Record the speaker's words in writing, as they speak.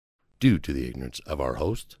Due to the ignorance of our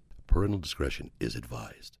host, parental discretion is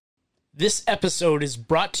advised. This episode is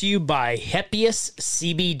brought to you by Hepius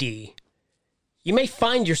CBD. You may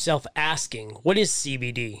find yourself asking, what is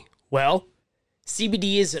CBD? Well,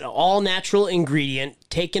 CBD is an all-natural ingredient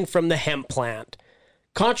taken from the hemp plant.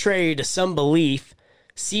 Contrary to some belief,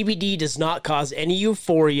 CBD does not cause any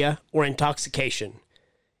euphoria or intoxication.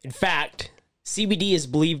 In fact, CBD is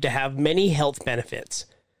believed to have many health benefits,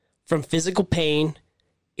 from physical pain,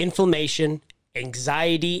 inflammation,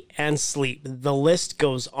 anxiety, and sleep. The list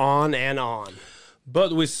goes on and on.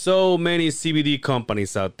 But with so many CBD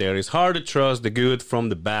companies out there, it's hard to trust the good from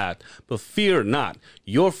the bad. But fear not.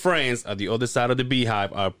 Your friends at the other side of the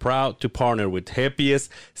beehive are proud to partner with Hepius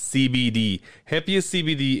CBD. Hepius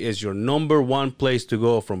CBD is your #1 place to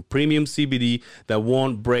go from premium CBD that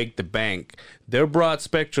won't break the bank. Their broad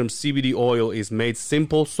spectrum CBD oil is made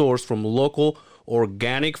simple, sourced from local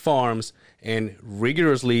organic farms, and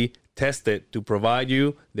rigorously tested to provide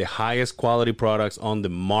you the highest quality products on the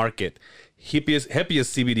market. Hepius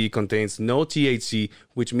CBD contains no THC,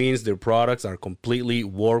 which means their products are completely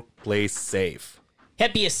workplace safe.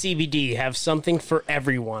 Hepius CBD have something for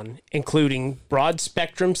everyone, including broad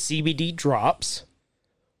spectrum CBD drops,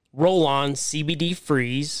 roll-on CBD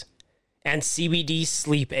freeze, and CBD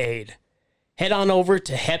sleep aid. Head on over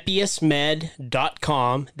to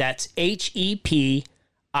hepiusmed.com. That's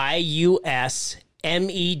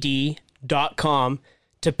HEPIUSMED.com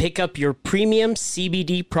to pick up your premium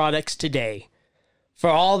CBD products today. For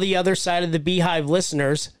all the other side of the Beehive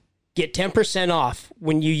listeners, get 10% off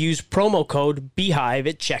when you use promo code Beehive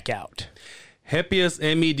at checkout.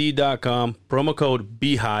 HEPIUSMED.com, promo code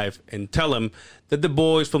Beehive, and tell them that the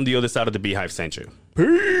boys from the other side of the Beehive sent you.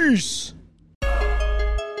 Peace!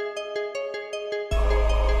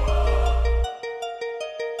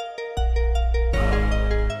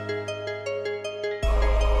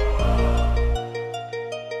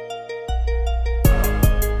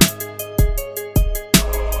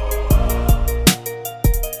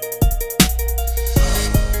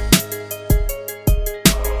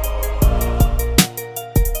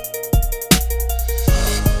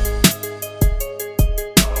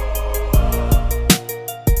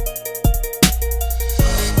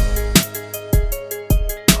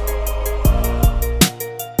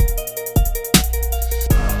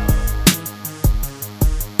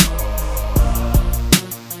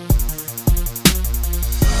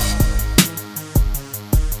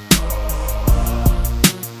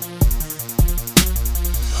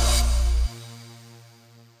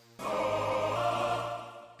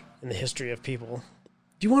 In the history of people.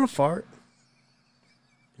 Do you want to fart?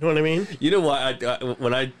 You know what I mean? You know what?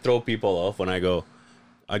 When I throw people off, when I go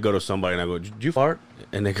to somebody and I go, "Did you fart?"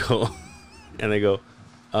 And they go,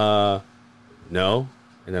 no.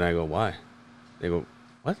 And then I go, "Why?" They go,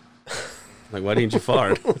 "What?" Like, why didn't you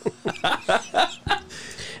fart?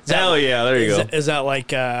 Hell yeah, there you go. Is that like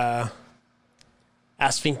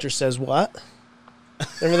Asphincter says what?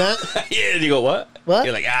 Remember that? Yeah, and you go, "What?" What?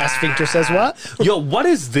 You're like, Asphincter says what? Yo, what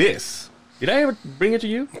is this? Did I ever bring it to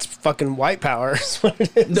you? It's fucking white power. Is what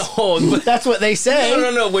it is. No, but That's what they say.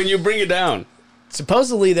 no. When you bring it down,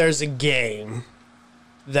 Supposedly there's a game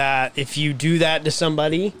that if you do that to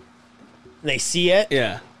somebody and they see it,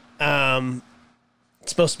 yeah.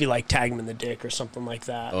 it's supposed to be like tag them in the dick or something like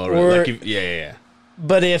that. Oh, Or, like yeah.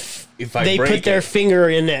 but if I they break put their it. finger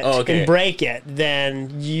in it okay. and break it,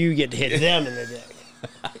 then you get to hit them in the dick.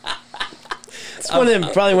 It's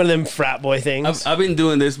probably one of them frat boy things. I've been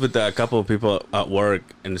doing this with a couple of people at work,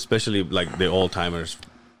 and especially like the old timers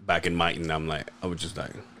back in Mighton. I was just like,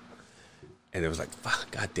 and it was like, fuck,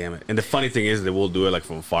 god damn it. And the funny thing is, they will do it like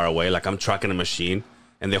from far away. Like I'm trucking a machine,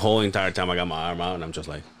 and the whole entire time I got my arm out, and I'm just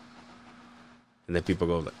like, and then people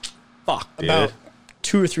go like, fuck, dude. About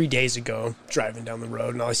 2 or 3 days ago, driving down the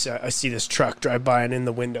road, and I see this truck drive by, and in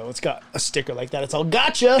the window, it's got a sticker like that. It's all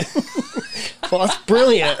gotcha. Well, that's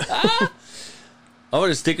brilliant. Oh,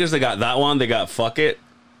 the stickers, they got that one. They got fuck it.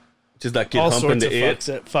 Just that kid all humping sorts of the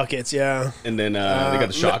it. fuck it's, yeah. And then they got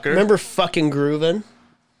the shocker. Remember fucking grooving?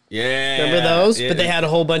 Yeah. Remember those? Yeah. But they had a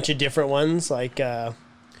whole bunch of different ones. Like, there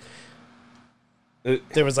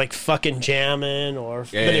was like fucking jamming, or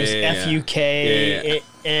but it was FUK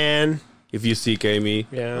and if you CK me.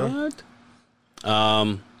 Yeah. What?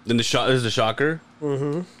 Then there's the shocker.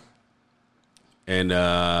 Mm-hmm. And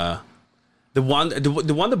the one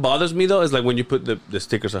that bothers me though is like when you put the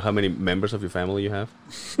stickers of how many members of your family you have.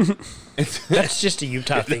 That's just a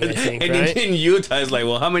Utah thing, I think, and right? in Utah, it's like,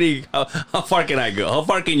 well, how far can I go? How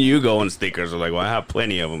far can you go on stickers? I'm like, well, I have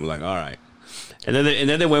plenty of them. I'm like, all right. And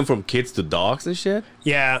then they went from kids to dogs and shit.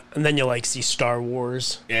 Yeah, and then you like see Star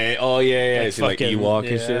Wars. Yeah. Oh yeah. Like Like, see, like fucking- Ewok and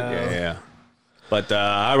yeah. shit. Yeah. But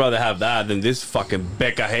I'd rather have that than this fucking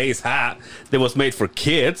Becca Hayes hat that was made for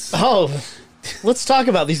kids. Oh, let's talk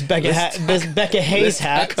about these Becca Hayes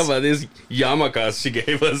hats. Talk about these yarmulkes she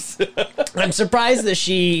gave us. I'm surprised that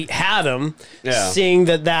she had them, Yeah. seeing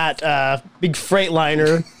that big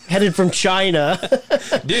Freightliner headed from China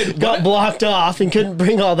Dude, got blocked off and couldn't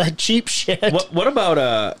bring all that cheap shit. what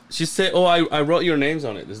about she said, "Oh, I wrote your names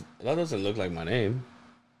on it." That doesn't look like my name.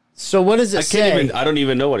 So what does it say? I don't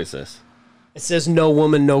even know what it says. It says "No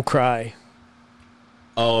woman, no cry"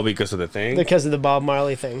 Oh, because of the thing. because of the Bob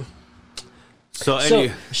Marley thing. So So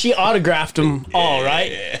she autographed them all,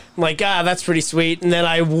 right? I'm like, that's pretty sweet. And then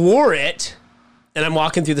I wore it, and I'm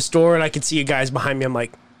walking through the store, and I could see you guys behind me. I'm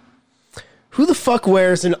like, who the fuck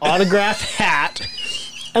wears an autographed hat?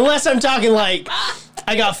 Unless I'm talking like,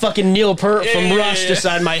 I got fucking Neil Peart from Rush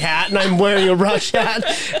beside my hat, and I'm wearing a Rush hat.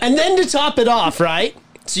 And then to top it off, right?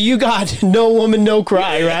 So you got "No woman, no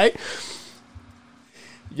cry," right?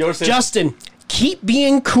 yours says, Justin, keep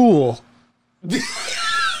being cool.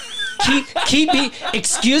 keep be.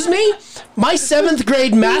 Excuse me. My 7th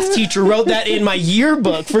grade math teacher wrote that in my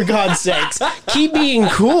yearbook. For God's sakes, keep being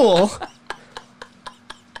cool.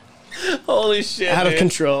 "Holy shit, Out of man."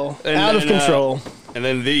 control. And Out of then, control. And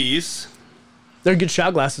then these. They're good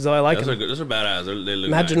shot glasses, though. I like Those them. are good. Those are badass. They look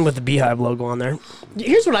Imagine nice. with the Beehive logo on there.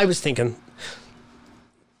 Here's what I was thinking.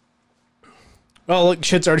 Oh, look,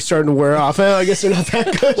 shit's already starting to wear off. I guess they're not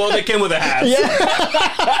that good. Well, they came with a hat.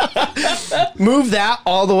 Move that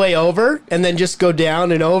all the way over, and then just go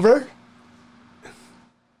down and over.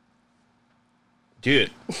 Dude.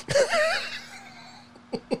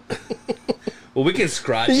 Well, we can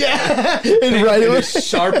scratch Yeah, and it right and away. just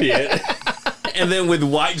Sharpie it. And then with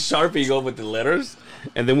white Sharpie, go with the letters.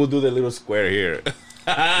 And then we'll do the little square here.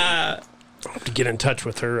 To get in touch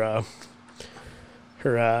with her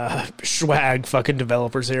swag fucking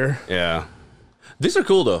developers here. Yeah. These are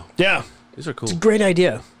cool, though. Yeah, These are cool. great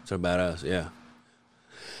idea. These are badass, yeah.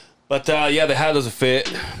 But, yeah, the hat doesn't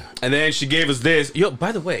fit. And then she gave us this. Yo,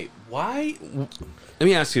 by the way, why... Let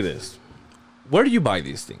me ask you this. Where do you buy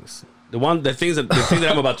these things? The thing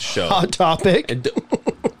that I'm about to show. Hot Topic, And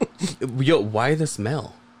yo, why the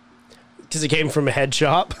smell? because it came from a head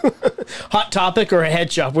shop. Hot Topic or a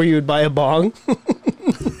head shop where you would buy a bong,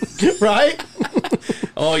 right?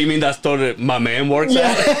 Oh, you mean that store that my man works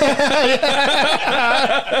at?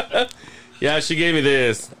 Yeah, she gave me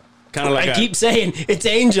this. Kind of like I keep saying it's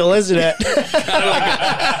Angel, isn't it?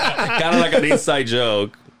 kind of like an inside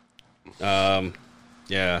joke.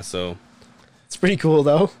 Yeah, so It's pretty cool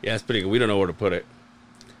though. yeah, it's pretty good. We don't know where to put it.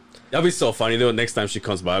 That'd be so funny though. Next time she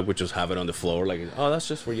comes by, we'll just have it on the floor. Like, oh, that's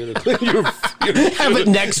just for you to clean your Have it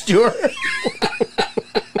next to her.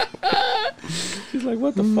 She's like,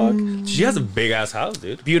 what the fuck? She has a big ass house,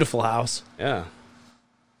 dude. Beautiful house. Yeah.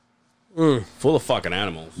 Full of fucking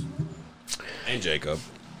animals. And Jacob.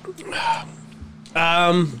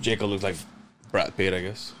 Jacob looks like Brad Pitt, I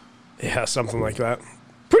guess. Yeah, something like that.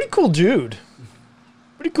 Pretty cool dude.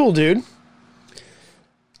 Pretty cool dude.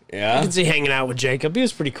 I Yeah. can see hanging out with Jacob. He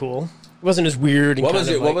was pretty cool. He wasn't as weird. And What was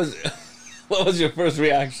kind it? of What like- was what was your first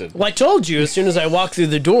reaction? Well, I told you as soon as I walked through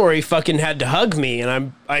the door, he fucking had to hug me,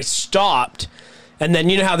 and I stopped, and then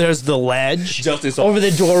you know how there's the ledge Justin saw- over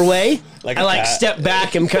the doorway. Like I a like cat. stepped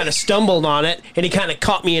back and kind of stumbled on it, and he kind of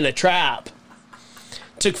caught me in a trap.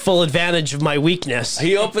 Took full advantage of my weakness.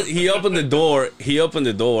 He opened the door. He opened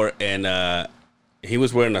the door, and he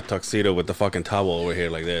was wearing a tuxedo with the fucking towel over here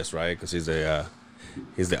like this, right? Because he's the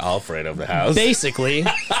Alfred of the house. Basically,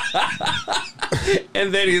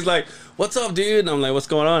 And then he's like, "What's up, dude?" And I'm like, "What's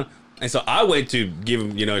going on?" And so I went to give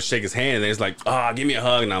him, shake his hand, and he's like, "Ah, give me a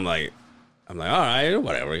hug." And I'm like, all right,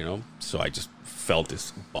 whatever, So I just felt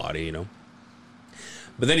his body,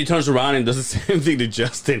 But then he turns around and does the same thing to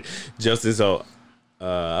Justin. Justin, so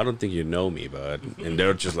I don't think you know me, bud. And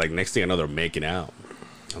they're just like, next thing I know, they're making out.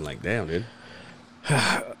 I'm like, damn, dude.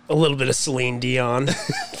 a little bit of Celine Dion,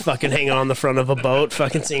 fucking hanging on the front of a boat,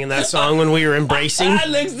 fucking singing that song when we were embracing.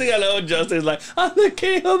 Next thing I know, Justin's like, I'm the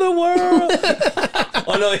king of the world.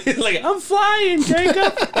 Oh no, he's like, I'm flying,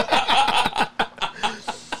 Jacob.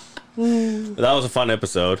 That was a fun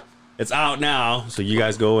episode. It's out now, so you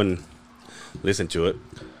guys go and listen to it.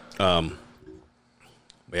 But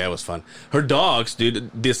yeah, it was fun. Her dogs, dude,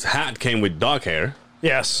 this hat came with dog hair.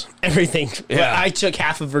 Yes, everything. Yeah. I took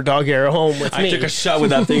half of her dog hair home with me. I took a shot with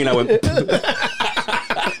that thing and I went.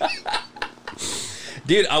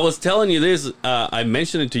 Dude, I was telling you this. I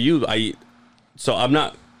mentioned it to you. So I'm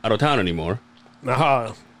not out of town anymore.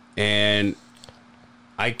 Uh-huh. And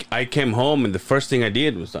I came home and the first thing I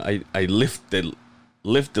did was I lift the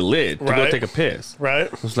lid to go Right. take a piss. Right.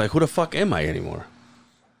 I was like, who the fuck am I anymore?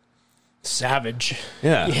 Savage.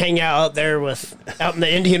 Yeah. You hang out there out in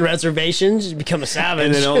the Indian reservations, you become a savage.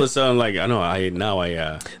 And then all of a sudden, like, I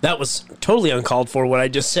know, That was totally uncalled for what I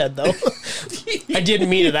just said, though. I didn't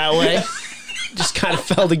mean it that way. Just kind of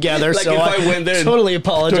fell together. Like so if I went there and totally took a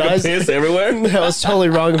apologize. piss everywhere. That was totally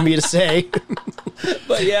wrong of me to say.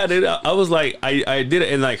 But yeah, dude, I was like, I did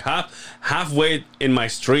it, and like halfway in my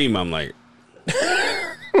stream, I'm like,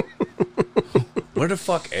 where the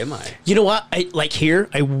fuck am I? You know what?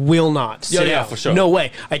 I will not sit yeah, down. for sure. No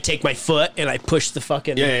way. I take my foot and I push the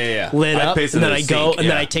fucking Yeah. lid I up, paste it and then in I the go, sink, and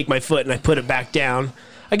then yeah. I take my foot and I put it back down.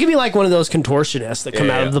 I could be like one of those contortionists that come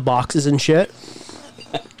Yeah, out yeah. of the boxes and shit.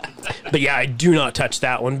 But yeah, I do not touch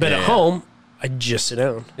that one. But Yeah, at yeah. home, I just sit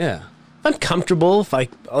down. Yeah. If I'm comfortable, if I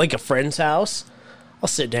like a friend's house, I'll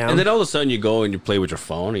sit down. And then all of a sudden you go and you play with your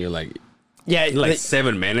phone, and you're like yeah,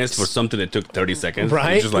 7 minutes for something that took 30 seconds.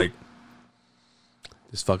 Right. It's just like,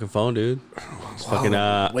 this fucking phone, dude. It's fucking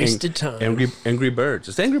wasted time. Angry Birds.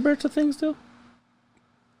 Is Angry Birds a thing still?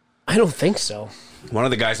 I don't think so. One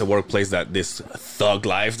of the guys at work plays this Thug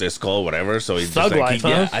Life, that's called whatever. So he's Thug just like,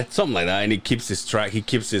 Life, huh? yeah, something like that. And he keeps his track. He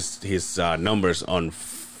keeps his numbers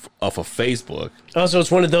off of Facebook. Oh, so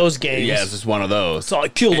it's one of those games. Yeah, it's just one of those. So I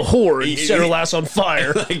killed a whore and set her ass on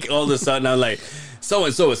fire. Like all of a sudden, I'm like, so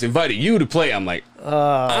and so has invited you to play. I'm like,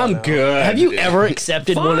 I'm good. Have you ever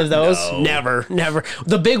accepted one of those? No. Never.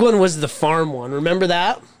 The big one was the farm one. Remember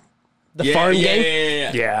that? The farm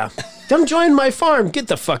game? Yeah. Come join my farm. Get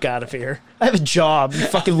the fuck out of here. I have a job, you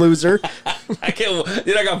fucking loser. I can't.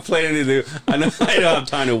 You're not gonna play anything. I don't have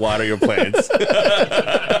time to water your plants.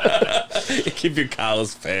 Keep your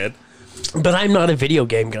cows fed. But I'm not a video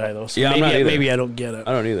game guy, though. So Yeah, I'm not either. maybe I don't get it.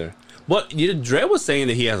 I don't either. What Dre was saying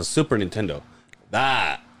that he has a Super Nintendo.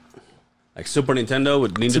 Like Super Nintendo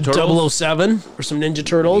with Ninja Turtles. 007 or some Ninja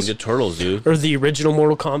Turtles. Ninja Turtles, dude. Or the original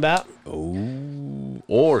Mortal Kombat.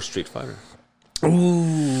 Or Street Fighter.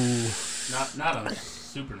 Ooh. Not on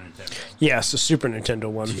Super Nintendo. Yes, the Super Nintendo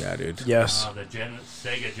one. Yeah, dude. Yes. The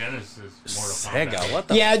Sega Genesis Mortal Sega, Kombat. what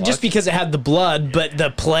the Yeah, fuck? just because it had the blood, but the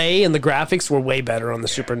play and the graphics were way better on the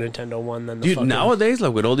Super Nintendo one than the Dude, fucking... nowadays,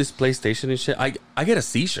 like with all this PlayStation and shit, I get a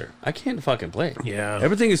seizure. I can't fucking play. Yeah.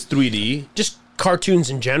 Everything is 3D. Just cartoons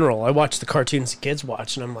in general. I watch the cartoons the kids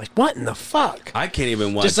watch, and I'm like, what in the fuck? I can't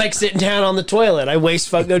even watch. Just like sitting down on the toilet. I waste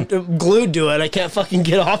fucking glued to it. I can't fucking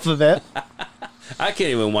get off of it. I can't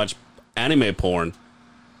even watch anime porn.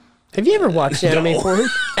 Have you ever watched anime porn?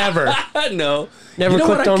 Ever? No. Never You know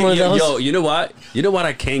clicked what I on can- one of those? Yo, you know what? You know what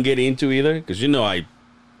I can't get into either? Because I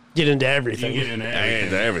Get into You everything. get into I everything.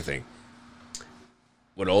 into everything.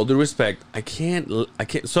 With all due respect, I can't.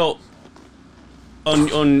 So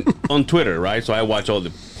on Twitter, right? So I watch all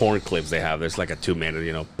the porn clips they have. There's like a 2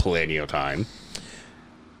 minute, plenty of time.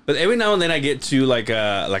 But every now and then I get to like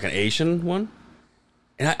an Asian one,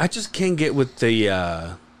 and I just can't get with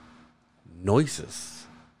the noises.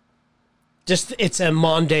 Just, it's a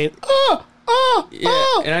mundane,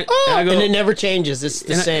 Yeah, and I go, and it never changes. It's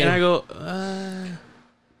the same. and I go,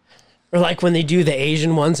 Or like when they do the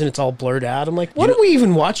Asian ones and it's all blurred out. I'm like, what are we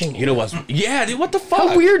even watching here? you know what's? Yeah, dude, what the fuck?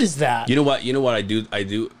 How weird is that? You know what? I do.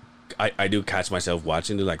 I do catch myself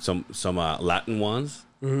watching like some Latin ones,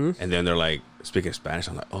 and then they're like speaking Spanish.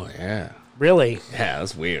 I'm like, oh yeah, Really? yeah,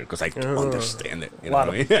 that's weird because I don't understand it. You know lot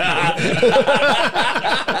what I of- mean?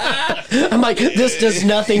 I'm like, this does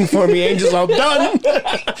nothing for me, Angels. I'm done.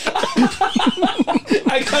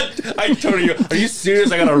 I told you, are you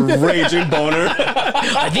serious? I got a raging boner.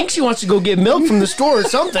 I think she wants to go get milk from the store or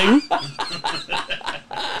something.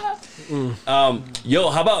 Yo,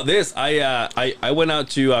 how about this? I went out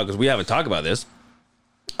to because we haven't talked about this.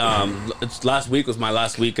 Last week was my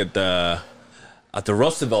last week at the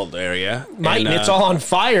Roosevelt area. Mine, and, it's all on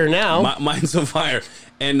fire now. mine's on fire.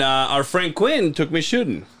 And our friend Quinn took me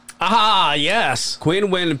shooting. Ah, yes.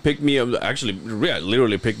 Quinn went and picked me up. Actually,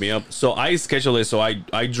 literally picked me up. So I scheduled it. So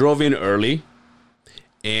I drove in early,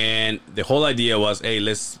 and the whole idea was, hey,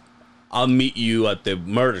 I'll meet you at the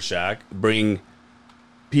murder shack. Bring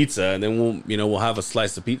pizza, and then we'll have a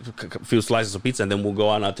few slices of pizza, and then we'll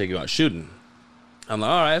go out and I'll take you out shooting. I'm like,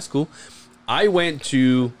 all right, that's cool. I went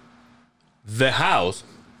to the house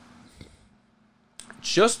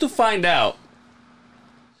just to find out.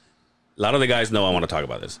 A lot of the guys know I want to talk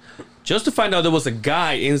about this. Just to find out there was a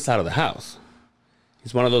guy inside of the house.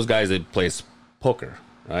 He's one of those guys that plays poker,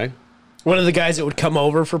 right? One of the guys that would come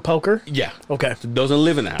over for poker? Yeah. Okay. Doesn't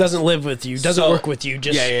live in the house. Doesn't live with you. Doesn't So- work with you.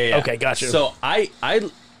 Just Yeah. Okay, gotcha. So I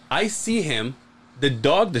see him, the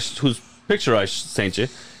dog whose picture I sent you,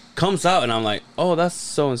 comes out, and I'm like, oh, that's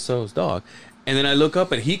so-and-so's dog. And then I look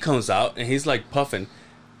up, and he comes out, and he's like puffing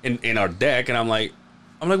in our deck, and I'm like,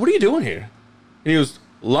 what are you doing here? And he goes,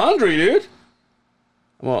 laundry, dude.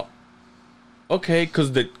 Well, okay,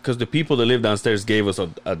 because the people that live downstairs gave us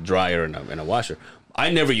a dryer and a washer. I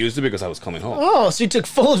never used it because I was coming home. Oh, so you took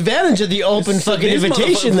full advantage of the open fucking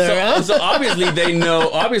invitation there, huh? So obviously they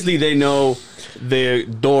know the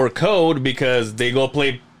door code because they go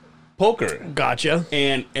play poker. Gotcha.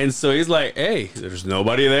 And so he's like, hey, there's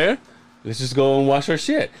nobody there. Let's just go and wash our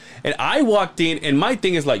shit. And I walked in, and my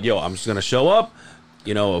thing is like, yo, I'm just gonna show up.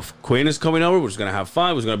 You know, if Quinn is coming over, we're just gonna have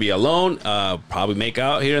fun. We're gonna be alone, probably make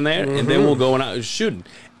out here and there, and then we'll go out and shooting.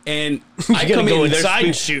 And I come go in, inside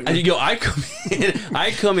and shoot.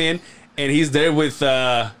 I come in, and he's there with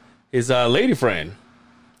his lady friend,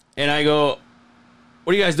 and I go,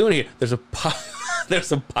 "What are you guys doing here?" There's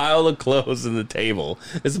a pile of clothes in the table.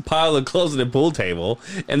 There's a pile of clothes in the pool table,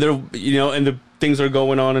 and they're and the things are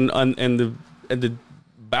going on in the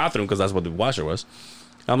bathroom because that's what the washer was.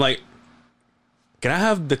 I'm like, can I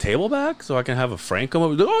have the table back so I can have a friend come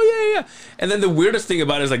over? Oh, yeah. And then the weirdest thing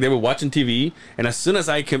about it is like they were watching TV, and as soon as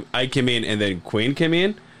I came in, and then Quinn came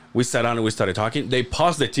in, we sat down and we started talking. They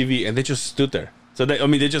paused the TV and they just stood there. So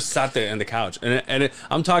they just sat there on the couch, and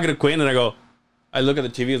I'm talking to Quinn, and I look at the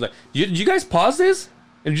TV. It's like, did you guys pause this?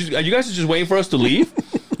 And are you guys just waiting for us to leave?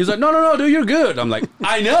 He's like, no, dude, you're good. I'm like,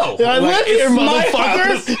 I know. I live here,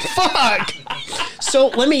 motherfucker. Fuck. So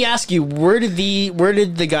let me ask you, where did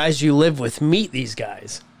the guys you live with meet these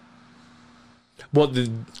guys? Well,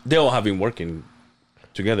 they all have been working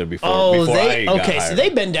together before. Oh, before I got okay. hired. So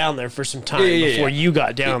they've been down there for some time before you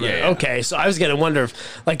got down there. Yeah. Okay, so I was gonna wonder if,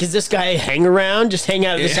 like, is this guy hang around, just hang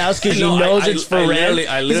out at his house because he knows it's for rent?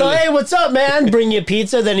 He's like, hey, what's up, man? Bring you a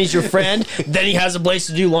pizza. Then he's your friend. Then he has a place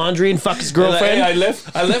to do laundry and fuck his girlfriend. Like, hey,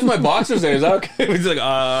 I left my boxers there. Is that okay? He's like,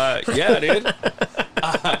 yeah, dude.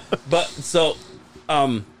 But so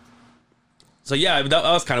yeah, that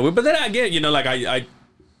was kind of weird. But then again, like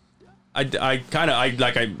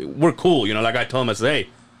we're cool, like I told him, I said, hey,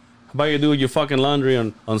 how about you do your fucking laundry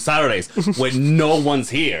on Saturdays when no one's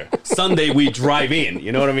here? Sunday we drive in,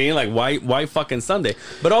 you know what I mean? Like why fucking Sunday?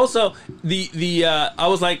 But also the I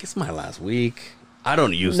was like, it's my last week. I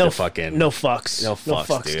don't use the fucking no fucks,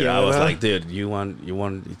 dude. given, I was huh? like, dude, you want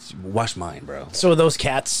wash mine, bro. So are those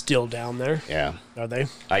cats still down there? Yeah, Are they?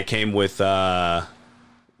 I came with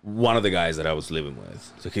one of the guys that I was living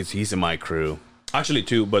with. So he's in my crew. Actually,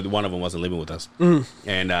 two, but one of them wasn't living with us.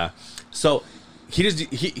 And so here's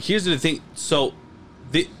the thing. So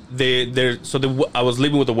I was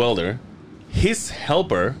living with a welder. His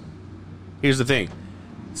helper. Here's the thing.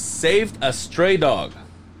 Saved a stray dog.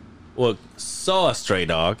 Well, saw a stray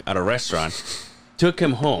dog at a restaurant. Took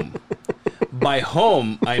him home. By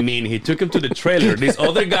home, I mean he took him to the trailer. This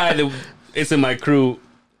other guy that is in my crew,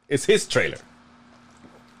 it's his trailer.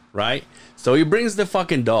 Right? So he brings the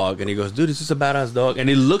fucking dog and he goes, dude, this is a badass dog. And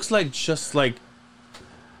it looks like just like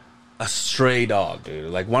a stray dog,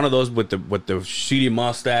 dude. Like one of those with the shitty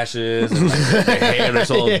mustaches and like the hair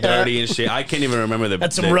that's all dirty and shit. I can't even remember the...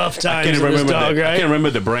 That's some rough times with this dog, right? I can't remember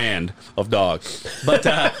the brand of dog. But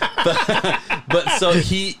so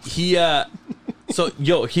he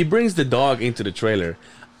brings the dog into the trailer.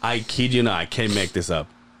 I kid you not, I can't make this up.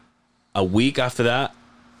 A week after that,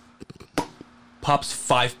 pops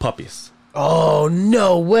 5 puppies. Oh,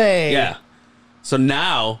 no way. Yeah. So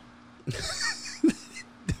now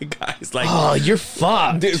the guy's like, oh, you're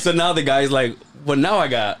fucked. Dude, so now the guy's like, well, now I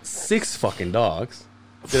got 6 fucking dogs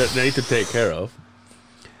that I need to take care of.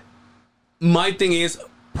 My thing is,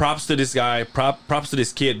 props to this guy, props to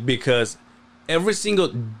this kid, because every single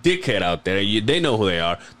dickhead out there, they know who they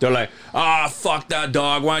are. They're like, fuck that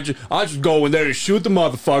dog. Why don't you? I'll just go in there and shoot the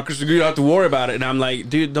motherfuckers. So you don't have to worry about it. And I'm like,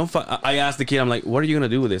 dude, don't fuck. I asked the kid, I'm like, what are you gonna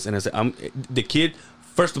do with this? And I said, the kid.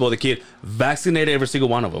 First of all, the kid vaccinated every single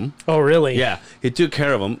one of them. Oh, really? Yeah, he took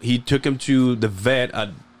care of them. He took him to the vet at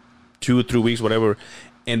 2 or 3 weeks, whatever.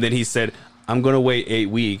 And then he said, I'm gonna wait 8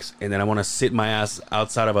 weeks, and then I want to sit my ass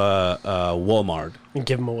outside of a Walmart and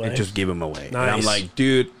give him away. And just give him away. Nice. And I'm like,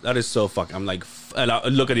 dude, that is so fucking. I'm like, and I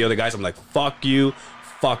look at the other guys. I'm like, fuck you.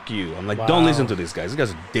 I'm like, don't listen to these guys. These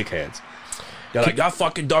guys are dickheads. They're like, that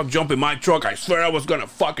fucking dog jumped in my truck. I swear I was gonna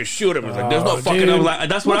fucking shoot him. I was like, there's no fucking. Dude, I'm like,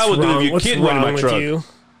 that's what I would do if your kid went in my truck. You?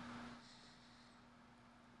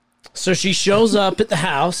 So she shows up at the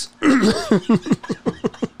house.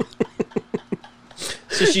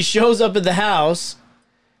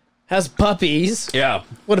 Has puppies. Yeah.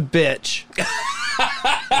 What a bitch.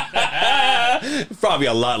 Probably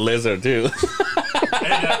a lot lizard too.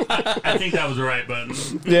 I think that was the right button.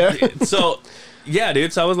 Yeah. Yeah,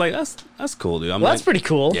 dude. So I was like, that's cool, dude. Well, that's pretty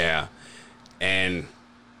cool. Yeah. And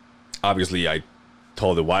obviously I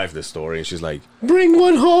told the wife this story, and she's like, Bring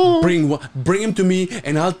one home. bring him to me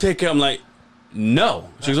and I'll take care. I'm like, no.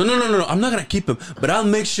 She goes, no, I'm not gonna keep him, but I'll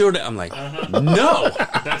make sure that. I'm like, no.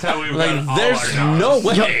 That's how we Like, got there's all our no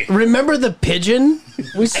dogs. way. Remember the pigeon?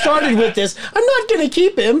 We started with this. I'm not going to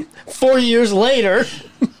keep him. 4 years later.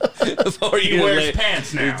 4 He years wears later,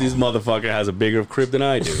 pants now. this motherfucker has a bigger crib than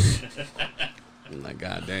I do. I'm like,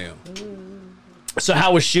 goddamn. So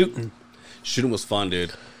how was shooting? Shooting was fun,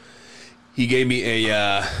 dude. He gave me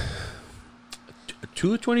a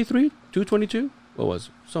 223, 222. What was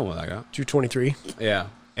it? Something like that. 223. Yeah,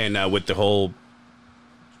 and with the whole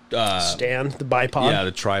Stand, the bipod. yeah,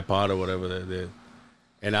 the tripod or whatever they did.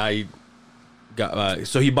 And I got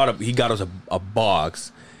so he got us a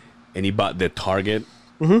box, and he bought the target.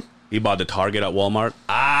 Mm-hmm. He bought the target at Walmart.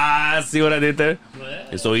 See what I did there?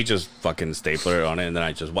 And so he just fucking stapler it on it, and then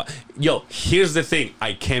I just yo. Here's the thing,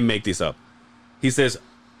 I can't make this up. He says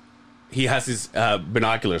he has his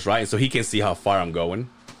binoculars, right, and so he can see how far I'm going.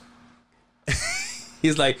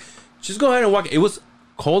 He's like, just go ahead and walk. It was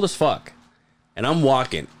cold as fuck, and I'm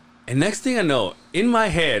walking. And next thing I know, in my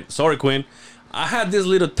head, sorry, Quinn, I had this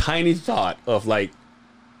little tiny thought of like,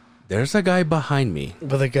 there's a guy behind me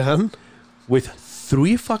With a gun? with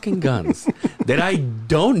 3 fucking guns that I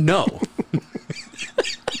don't know.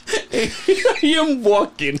 I am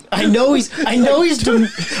walking. I know he's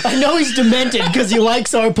demented because he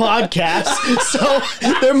likes our podcast. So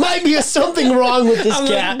there might be something wrong with this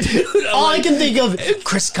cat. All I can think of,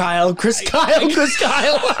 Chris Kyle.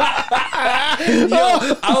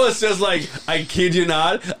 Yo, I was just like, I kid you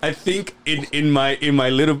not. I think in my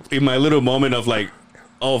little moment of like,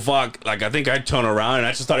 oh fuck, like I think I turned around and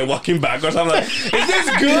I just started walking backwards. I'm like, is this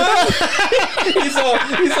good? he's all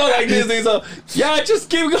like this. He's all, yeah, just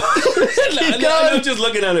keep going. And I'm just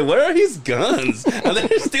looking at it. Where are his guns? Are they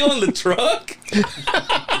still in the truck?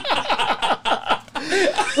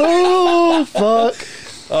 Oh, fuck.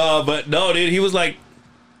 But no, dude, he was like,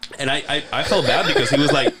 and I felt bad because he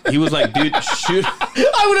was like, dude, shoot.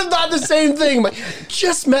 I would have thought the same thing. Like,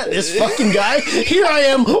 just met this fucking guy. Here I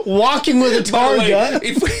am walking with a tar gun.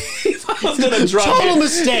 If I was gonna drop Total here,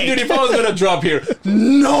 mistake. dude. If I was gonna drop here,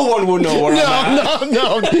 no one would know where I'm at.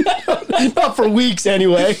 No. Not for weeks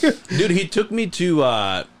anyway. Dude, he took me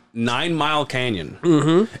to 9 Mile Canyon,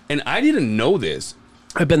 and I didn't know this,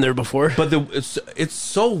 I've been there before. but it's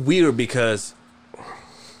so weird because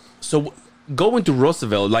going to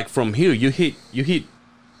Roosevelt, like from here, you hit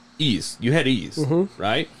east. You head east,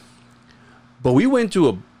 right? But we went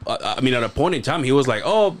to at a point in time, he was like,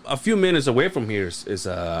 "Oh, a few minutes away from here is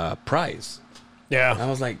Price." And I Yeah.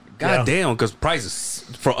 was like, "God damn," because Price is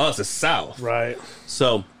for us is south, Right.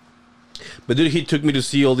 So, but dude, he took me to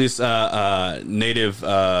see all these native.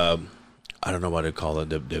 I don't know what they call it.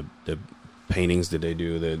 The paintings that they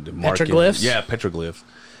do. The market. Petroglyphs? Yeah, petroglyphs.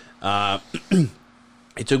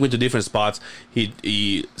 He took me to different spots.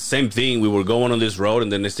 He same thing. We were going on this road,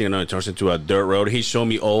 and then this thing it turns into a dirt road. He showed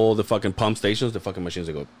me all the fucking pump stations, the fucking machines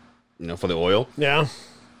that go, for the oil. Yeah.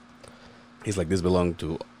 He's like,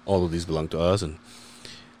 all of these belong to us, and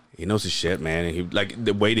he knows his shit, man. And he like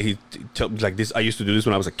the way that he like this. I used to do this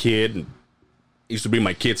when I was a kid, and I used to bring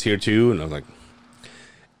my kids here too, and I was like,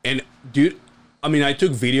 and dude, I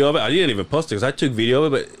took video of it. I didn't even post it because I took video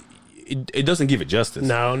of it, but it doesn't give it justice.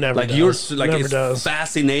 No, never like does. yours, like Never it's does.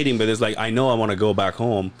 fascinating, but it's like I know I want to go back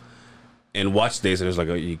home and watch this, and it's like,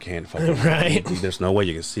 oh, you can't fucking Right. There's no way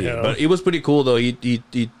you can see Yeah. it, but it was pretty cool though. He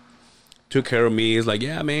took care of me. He's like,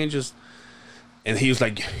 yeah, man, and he was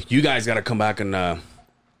like, you guys got to come back in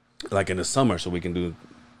like in the summer so we can do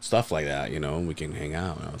stuff like that, and we can hang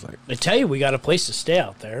out. And I was like, I tell you, we got a place to stay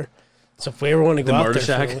out there. So if we ever want to go The out Murder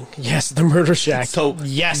there, Shack? yes, the Murder Shack. so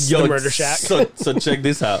yes, yo, the Murder Shack. So check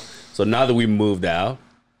this out. So now that we moved out,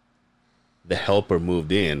 the helper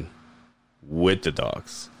moved in with the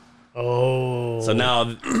dogs. Oh, So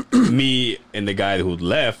now me and the guy who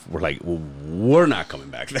left were like, well, we're not coming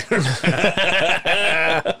back there.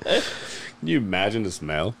 Can you imagine the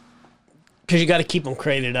smell? because you got to keep them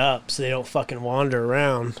crated up so they don't fucking wander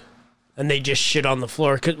around, and they just shit on the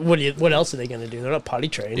floor. 'Cause what else are they gonna do? They're not potty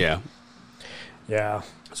trained. Yeah. Yeah.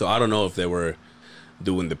 So I don't know if they were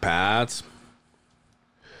doing the pads.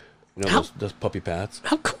 Those puppy pads.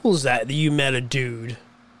 How cool is that you met a dude?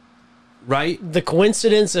 Right? The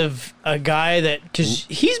coincidence of a guy that, because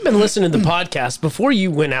he's been listening to the podcast before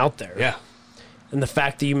you went out there. Yeah. And the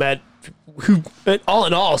fact that you met, who, all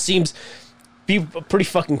in all, seems be a pretty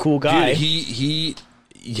fucking cool guy. Dude,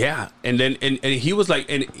 yeah. And then, and he was like,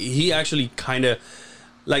 and he actually kind of,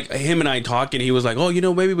 like him and I talking, he was like, oh,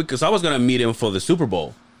 maybe because I was gonna meet him for the Super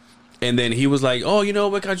Bowl. And then he was like, oh,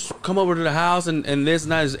 we can just come over to the house and this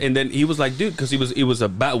and that. And then he was like, dude, because it was a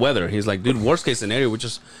bad weather. He's like, dude, worst case scenario, we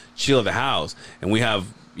just chill at the house. And we have,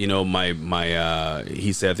 he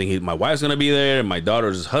said, I think my wife's going to be there and my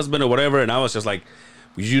daughter's husband or whatever. And I was just like,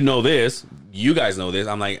 this, you guys know this.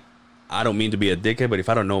 I'm like, I don't mean to be a dickhead, but if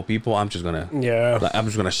I don't know people, I'm just going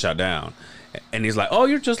to shut down. And he's like, oh,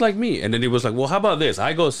 you're just like me. And then he was like, well, how about this?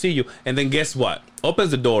 I go see you. And then guess what? Opens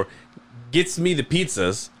the door. Gets me the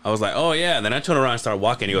pizzas. I was like, oh yeah. And then I turn around and start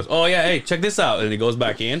walking. He goes, oh yeah, hey, check this out. And he goes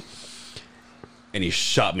back in and he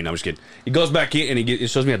shot me. No, I'm just kidding. He goes back in and he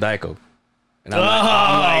shows me a Diet Coke. And I'm like,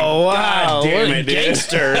 wow, God damn it, dude.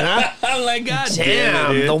 Gangster, huh? I'm like, God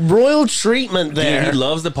damn it, the royal treatment there. Dude, he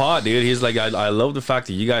loves the pot, dude. He's like, I love the fact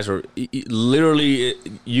that you guys are literally,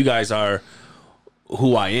 you guys are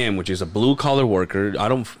who I am, which is a blue collar worker.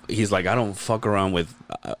 He's like, I don't fuck around with.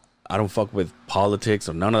 I don't fuck with politics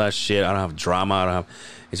or none of that shit. I don't have drama.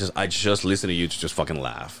 I just listen to you to just fucking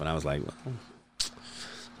laugh. And I was like, well,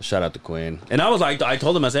 shout out to Quinn. And I was like, I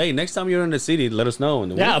told him, I said, hey, next time you're in the city, let us know.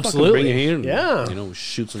 And we'll absolutely. Bring you here. And,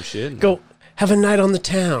 shoot some shit. Go have a night on the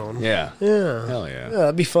town. Yeah. Hell yeah. Yeah,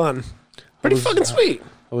 that'd be fun. Pretty fucking sweet.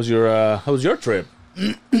 How was your trip?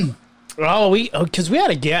 Because we had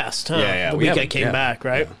a guest, huh? Yeah. The week I came back,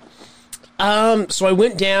 right? Yeah. So I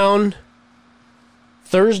went down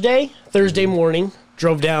Thursday morning,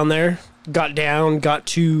 drove down there, got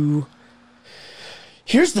to...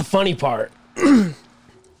 Here's the funny part.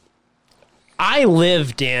 I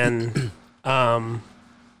lived in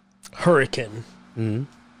Hurricane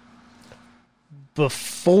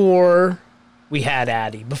before we had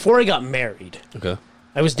Addie, before I got married. Okay.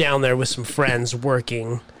 I was down there with some friends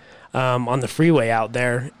working on the freeway out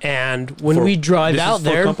there, and when we drive out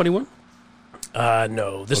there... Company one?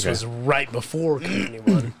 No, this was right before Company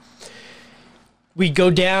One. We go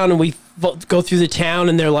down and we go through the town,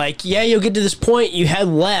 and they're like, yeah, you'll get to this point, you head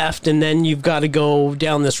left, and then you've got to go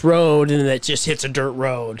down this road, and it just hits a dirt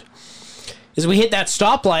road. As we hit that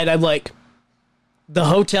stoplight, I'm like, the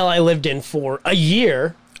hotel I lived in for a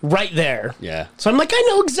year, right there. Yeah. So I'm like, I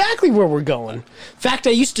know exactly where we're going. In fact,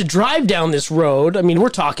 I used to drive down this road. I mean, we're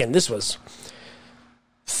talking, this was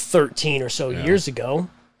 13 or so years ago.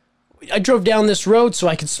 I drove down this road so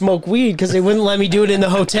I could smoke weed because they wouldn't let me do it in the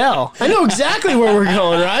hotel. I know exactly where we're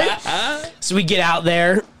going, right? So we get out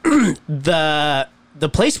there. The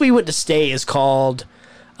place we went to stay is called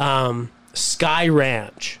Sky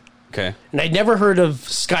Ranch. Okay. And I'd never heard of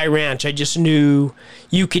Sky Ranch. I just knew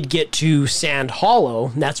you could get to Sand Hollow,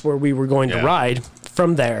 and that's where we were going to ride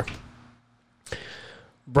from there.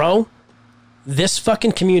 Bro, this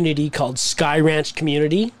fucking community called Sky Ranch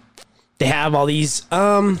Community, they have all these...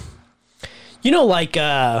 like,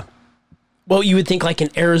 you would think like in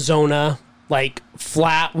Arizona, like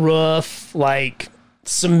flat roof, like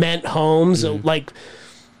cement homes, like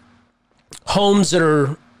homes that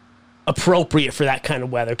are appropriate for that kind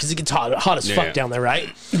of weather because it gets hot as fuck down there, right?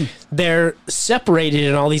 They're separated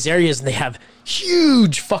in all these areas and they have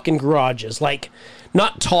huge fucking garages, like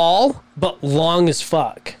not tall, but long as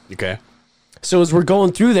fuck. Okay. So as we're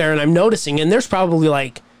going through there and I'm noticing, and there's probably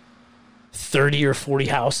like 30 or 40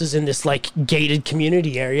 houses in this like gated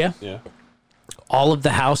community area. Yeah. All of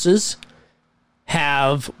the houses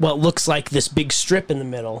have what looks like this big strip in the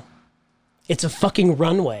middle. It's a fucking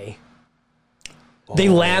runway. They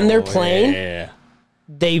land their plane. Yeah.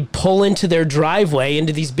 They pull into their driveway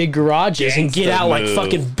into these big garages and get out like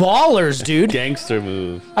fucking ballers, dude. Gangster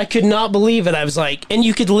move. I could not believe it. I was like, and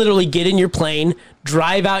you could literally get in your plane,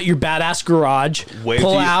 drive out your badass garage,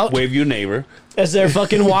 wave your neighbor as they're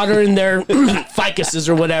fucking watering their ficuses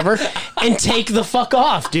or whatever, and take the fuck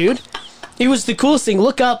off, dude. It was the coolest thing.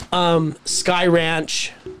 Look up Sky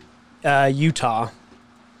Ranch, Utah.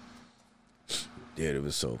 Dude, it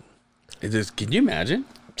was so... Can you imagine?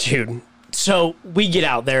 Dude, so we get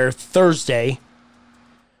out there Thursday.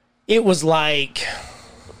 It was like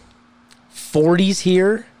 40s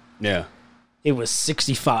here. Yeah. It was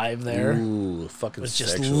 65 there. Ooh, fucking was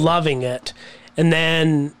just sexual. loving it. And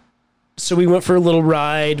then, so we went for a little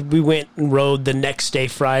ride. We went and rode the next day,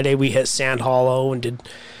 Friday. We hit Sand Hollow and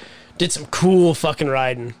did some cool fucking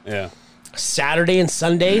riding. Yeah. Saturday and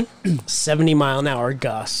Sunday, 70-mile-an-hour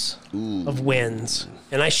gusts of winds.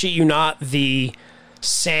 And I shit you not, the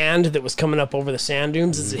sand that was coming up over the sand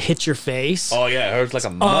dunes as it hits your face. Oh, yeah. It hurts like a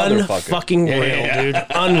motherfucker. Unfucking real, dude.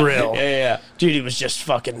 Unreal. Yeah. Dude, it was just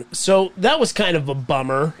fucking... So that was kind of a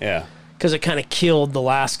bummer. Yeah. Because it kind of killed the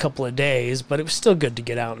last couple of days, but it was still good to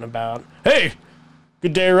get out and about. Hey,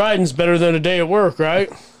 good day of riding's better than a day at work, right?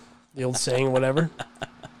 The old saying, whatever.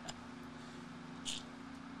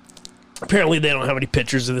 Apparently, they don't have any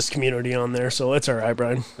pictures of this community on there, so it's all right,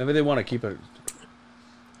 Brian. Maybe they want to keep it.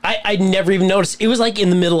 I never even noticed. It was like in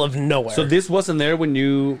the middle of nowhere. So this wasn't there when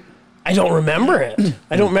you... I don't remember it.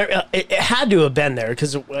 I don't remember. It had to have been there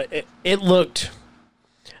because it looked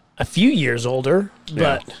a few years older.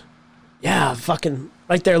 But yeah, fucking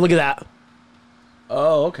right there. Look at that.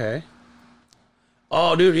 Oh, okay.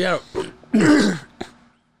 Oh, dude, yeah.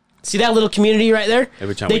 See that little community right there?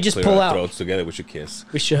 Every time they we just clear pull our out. throats together, we should kiss.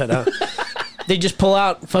 We should. They just pull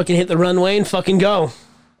out, fucking hit the runway, and fucking go.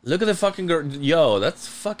 Look at the fucking girl. Yo, that's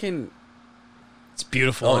fucking... It's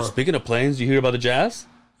beautiful. Oh, huh? speaking of planes, you hear about the Jazz?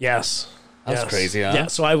 Yes. That's Yes. crazy, huh? Yeah,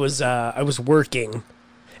 so I was working,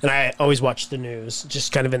 and I always watch the news,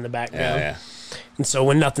 just kind of in the background. Yeah. And so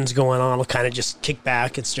when nothing's going on, I'll kind of just kick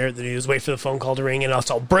back and stare at the news, wait for the phone call to ring, and it's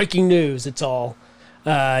all breaking news. It's all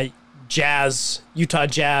Utah Jazz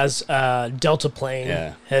Delta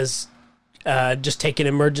plane has just taken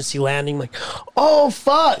emergency landing. Like, oh,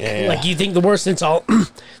 fuck. Yeah. Like, you think the worst, and it's all,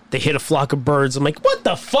 they hit a flock of birds. I'm like, what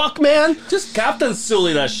the fuck, man? Just Captain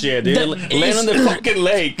Sully that shit, dude. Land on the fucking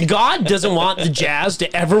lake. God doesn't want the Jazz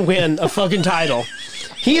to ever win a fucking title.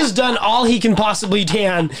 He has done all he can possibly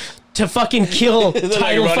can to fucking kill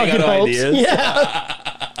title like fucking hopes. hopes. Yeah.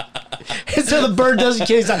 And so the bird doesn't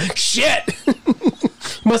kill. He's like, shit.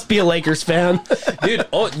 Must be a Lakers fan. Dude,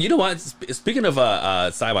 oh, you know what? Speaking of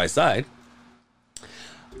side by side,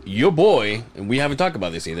 your boy, and we haven't talked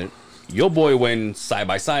about this either, your boy went side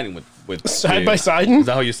by siding with Side by siding? Is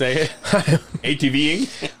that how you say it?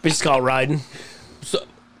 ATVing? We just call it riding. So,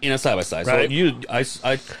 in a side by side. Right. So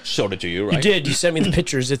I showed it to you, right? You did. You sent me the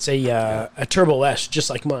pictures. It's a Turbo S, just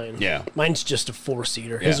like mine. Yeah. Mine's just a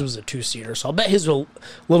 4-seater. His Yeah. was a 2-seater. So I'll bet his was a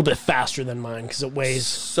little bit faster than mine because it weighs.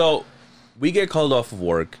 So we get called off of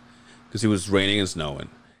work because it was raining and snowing.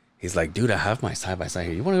 He's like, dude, I have my side by side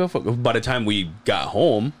here. You want to go for? By the time we got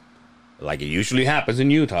home, like it usually happens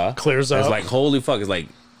in Utah, Clears It's up. like, holy fuck, it's like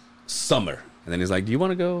summer. And then he's like, do you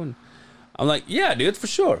want to go? And I'm like, yeah, dude, for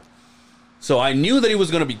sure. So I knew that it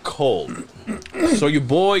was gonna be cold. So your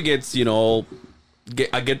boy gets, I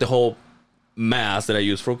get the whole mask that I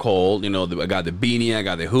use for cold. I got the beanie, I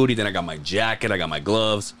got the hoodie, then I got my jacket, I got my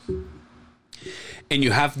gloves. And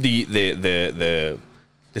you have the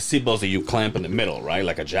seatbelts that you clamp in the middle, right?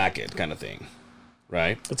 Like a jacket kind of thing,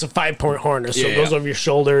 right? It's a 5-point harness, so Yeah, it goes yeah. over your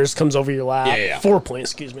shoulders, comes over your lap. Yeah. 4-point,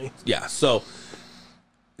 excuse me. Yeah. So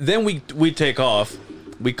then we take off.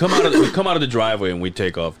 We come out of the driveway and we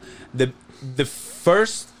take off. The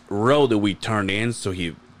first road that we turned in, so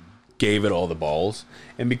he gave it all the balls,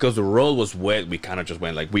 and because the road was wet, we kind of just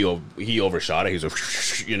went like he overshot it. He's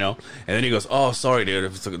like, and then he goes, "Oh, sorry,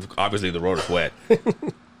 dude. Obviously the road is wet."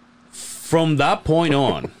 From that point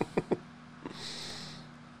on,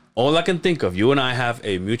 all I can think of, you and I have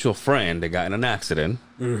a mutual friend that got in an accident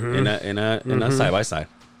in a side by side.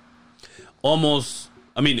 Almost,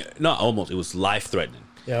 I mean, not almost. It was life threatening.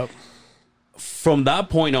 Yep. From that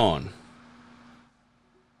point on,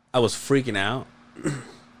 I was freaking out.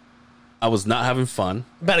 I was not having fun.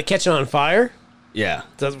 About to catch it on fire? Yeah.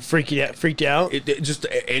 Doesn't freak you out? It just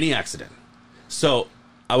any accident. So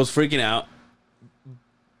I was freaking out,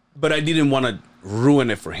 but I didn't want to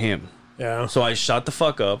ruin it for him. Yeah. So I shot the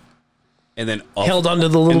fuck up, and then Held onto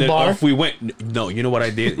the little and then bar? off we went. No, you know what I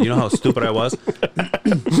did? You know how stupid I was?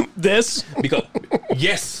 This? Because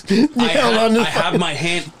yes, held onto the I have my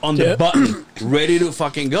hand on the button, ready to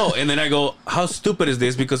fucking go, and then I go, "How stupid is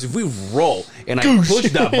this?" Because if we roll and I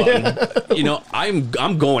push that button,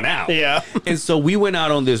 I'm going out. Yeah. And so we went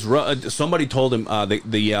out on this road. Somebody told him,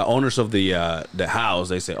 the owners of the house.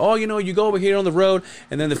 They said, "Oh, you go over here on the road,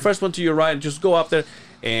 and then the first one to your right, just go up there."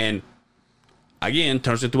 And again,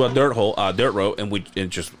 turns into a dirt road,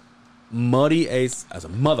 and just muddy as a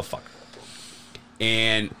motherfucker.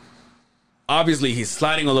 And obviously, he's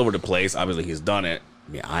sliding all over the place. Obviously, he's done it.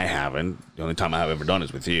 I mean, I haven't. The only time I have ever done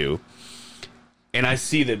is with you. And I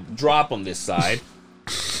see the drop on this side,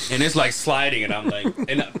 and it's like sliding, and I'm like,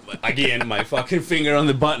 and again, my fucking finger on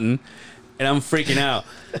the button, and I'm freaking out.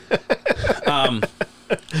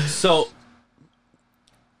 So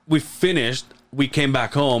we finished. We came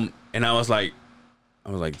back home, and I was like,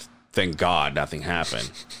 thank God nothing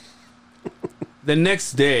happened. The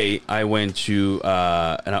next day, I went to,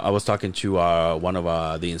 and I was talking to one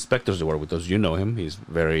of the inspectors that work with us. You know him. He's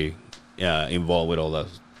very involved with all the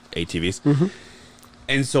ATVs. Mm-hmm.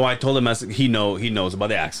 And so I told him, he knows about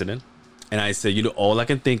the accident. And I said, all I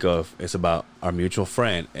can think of is about our mutual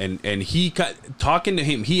friend. And he, talking to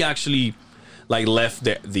him, he actually, like, left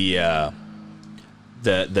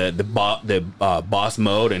boss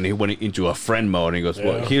mode, and he went into a friend mode, and he goes,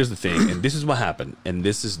 well, here's the thing, and this is what happened, and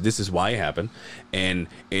this is why it happened, and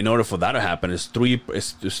in order for that to happen, there's three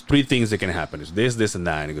things that can happen. It's this, and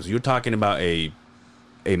that. And he goes, you're talking about a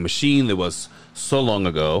machine that was so long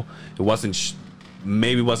ago, it wasn't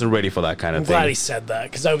maybe wasn't ready for that kind of thing. I'm glad he said that,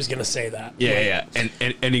 because I was going to say that. Yeah.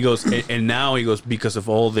 And he goes, and now he goes, because of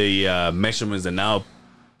all the measurements that now,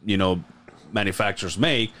 manufacturers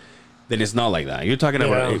make, then it's not like that. You're talking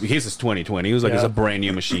about his is 2020. He was like, it's a brand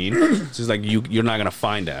new machine. So it's like you're not gonna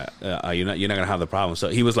find that. You're not gonna have the problem. So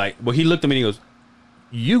he was like, well, he looked at me and he goes,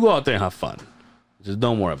 you go out there and have fun. Just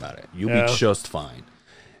don't worry about it. You'll be just fine.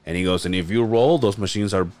 And he goes, and if you roll, those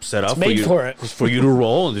machines are set up for you to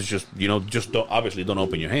roll. And it's just obviously don't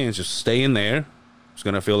open your hands. Just stay in there. It's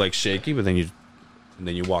gonna feel like shaky, but then you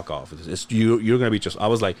walk off. You're gonna be just. I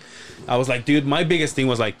was like, dude, my biggest thing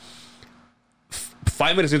was like,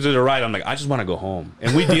 5 minutes into the ride, I'm like, I just want to go home.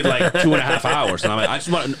 And we did like 2.5 hours. And I'm like, I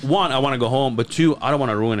want to go home, but two, I don't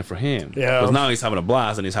want to ruin it for him. Yeah. Because now he's having a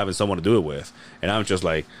blast and he's having someone to do it with. And I'm just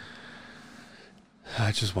like,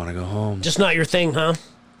 I just want to go home. Just not your thing, huh?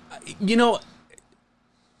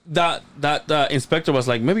 That inspector was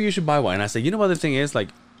like, maybe you should buy one. And I said, what the thing is? Like,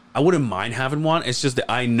 I wouldn't mind having one. It's just that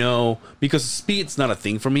I know, because speed's not a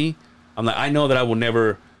thing for me. I'm like, I know that I will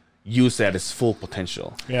never use that its full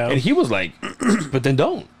potential. Yeah. And he was like, but then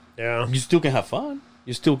don't. Yeah. You still can have fun.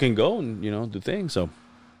 You still can go and, do things. So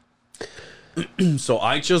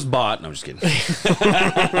I just bought. No, I'm just kidding.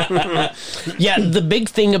 Yeah, the big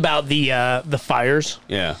thing about the fires.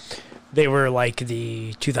 Yeah. They were like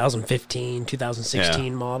the 2015,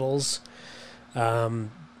 2016 models.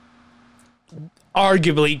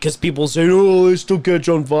 Arguably, because people say, oh, they still catch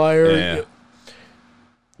on fire. Yeah.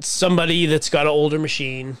 Somebody that's got an older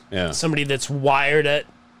machine, somebody that's wired it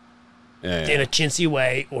in a chintzy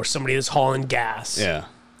way, or somebody that's hauling gas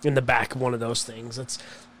in the back of one of those things.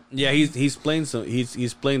 He's playing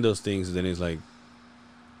he's playing those things, and then he's like,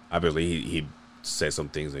 obviously he says some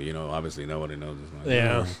things that obviously nobody knows.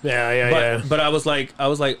 Yeah. But I was like,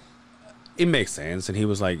 it makes sense, and he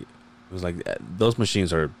was like, those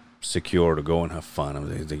machines are secure to go and have fun. I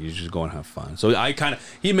was like, you just go and have fun. So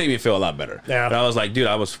he made me feel a lot better. Yeah. But I was like, dude,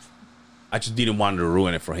 I just didn't want to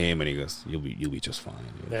ruin it for him. And he goes, you'll be just fine.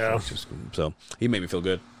 So he made me feel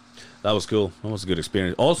good. That was cool. That was a good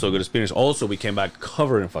experience. Also, we came back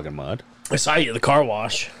covered in fucking mud. I saw you at the car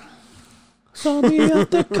wash. Saw me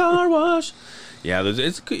at the car wash. Yeah,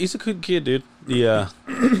 he's a good kid, dude.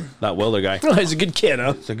 That welder guy. Oh, he's a good kid,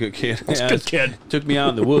 huh? He's a good kid. He's a good kid. Took me out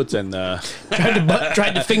in the woods and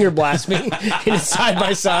tried to finger blast me in side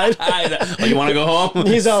by side. Oh, you want to go home?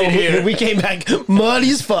 He's all. We came back muddy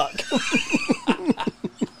as fuck.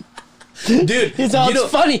 Dude, it's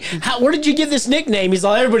funny. Where did you get this nickname? He's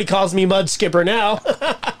like, everybody calls me Mud Skipper now.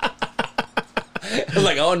 I was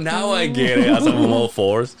like, oh, now I get it. I was on all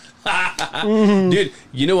fours. Dude,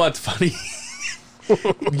 you know what's funny?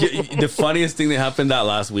 The funniest thing that happened that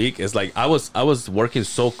last week is like I was working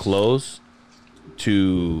so close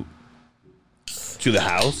to the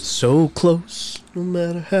house. So close, no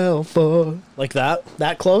matter how far. Like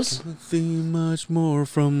that close? Nothing much more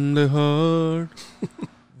from the heart.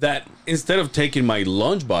 That instead of taking my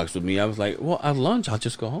lunchbox with me, I was like, well, at lunch, I'll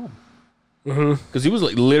just go home. Because he was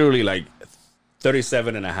like literally like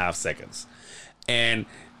 37.5 seconds. And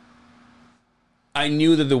I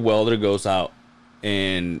knew that the welder goes out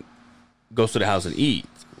and goes to the house and eats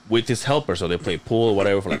with his helper. So they play pool or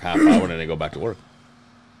whatever for like half hour and then they go back to work.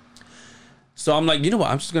 So I'm like, you know what?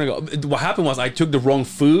 I'm just going to go. What happened was I took the wrong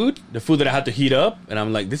food, the food that I had to heat up. And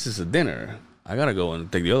I'm like, this is a dinner. I got to go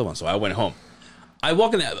and take the other one. So I went home. I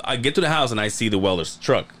walk in, I get to the house and I see the welder's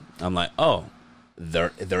truck. I'm like, oh,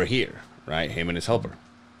 they're here, right? Him and his helper.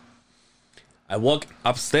 I walk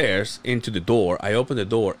upstairs into the door. I open the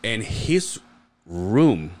door and his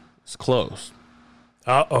room is closed.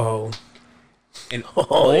 Uh-oh. And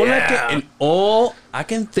all I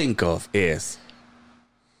can think of is,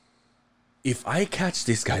 if I catch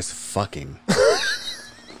these guys fucking,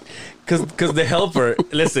 because the helper,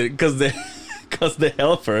 listen, because the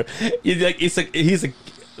helper, he's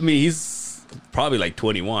probably like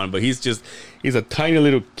 21, but he's a tiny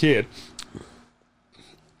little kid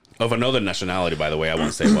of another nationality, by the way. I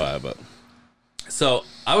won't say why, but so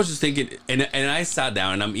I was just thinking, and I sat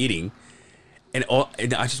down and I'm eating. And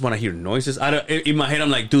I just want to hear noises. In my head, I'm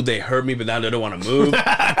like, dude, they heard me, but now they don't want to move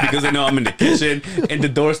because they know I'm in the kitchen and the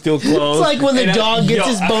door's still closed. It's like when the dog gets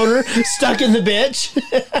his boner stuck in the bitch.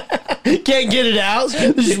 Can't get it out.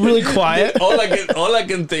 It's just really quiet. all I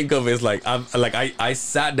can think of is like I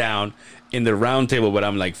sat down in the round table, but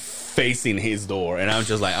I'm like facing his door, and I'm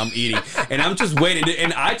just like I'm eating, and I'm just waiting,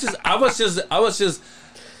 and I was just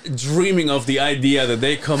dreaming of the idea that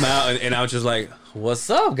they come out, and I was just like, what's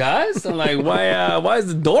up, guys? I'm like, why is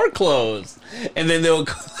the door closed? And then they'll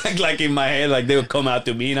like in my head, like they would come out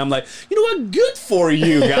to me, and I'm like, you know what? Good for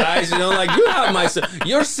you guys. You know, like you have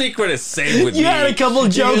your secret is safe with me. You had a couple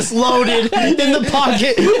jokes loaded in the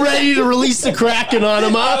pocket, ready to release the Kraken on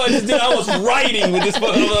him. Huh? I was writing with this.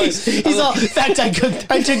 He's all. In fact, I took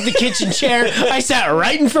the kitchen chair. I sat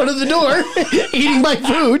right in front of the door, eating my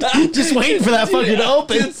food, just waiting for that fucking to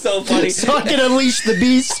open. It's so funny, so I can unleash the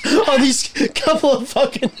beast on these couple of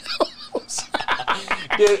fucking.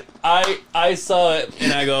 Dude, I saw it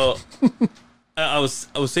and I go, I was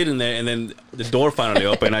sitting there, and then the door finally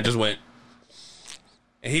opened. I just went,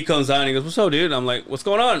 and he comes out and he goes, "What's up, dude?" I'm like, "What's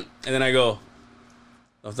going on?" And then I go,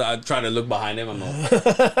 I try to look behind him. I'm like,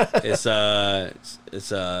 it's ooh,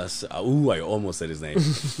 I almost said his name.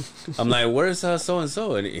 I'm like, "Where's so and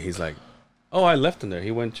so?" And he's like, "Oh, I left him there.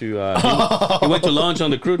 He went to he went to lunch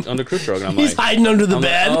on the crew truck." And I'm he's like, hiding under the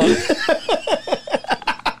bed. Like, oh.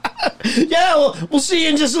 Yeah, we'll see you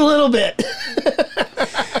in just a little bit.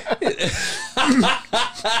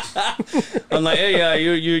 I'm like, hey,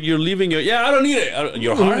 you're leaving your. Yeah, I don't need it.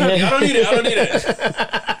 Your heart? I don't need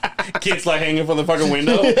it. Kids like hanging from the fucking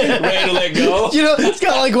window, ready to let go. You know, it's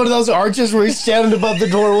got like one of those arches where he's standing above the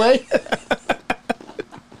doorway.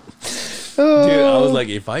 Dude, I was like,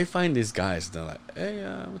 if I find these guys, they're like, hey,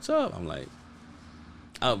 what's up? I'm like,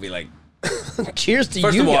 I'll be like, cheers to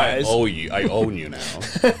first you of all, guys. I own you now.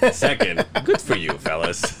 Second, good for you,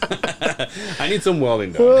 fellas. I need some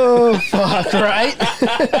welding done. Oh, fuck, right?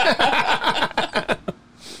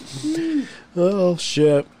 Oh,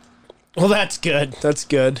 shit. Well, that's good. That's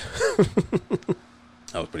good. That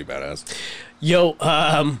was pretty badass. Yo,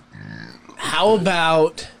 how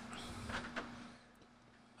about...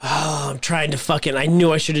 Oh, I'm trying to fucking... I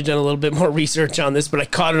knew I should have done a little bit more research on this, but I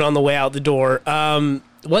caught it on the way out the door.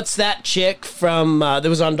 What's that chick from... that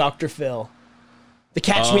was on Dr. Phil? The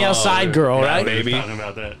Catch Me Outside girl, Bhad right? Baby. Talking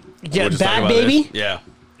about that. Yeah, We're just talking Bad about Baby? this. Yeah.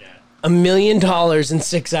 $1 million in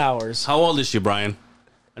 6 hours. How old is she, Brian?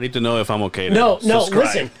 I need to know if I'm okay. No, Subscribe.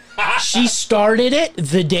 listen. She started it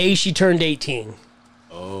the day she turned 18.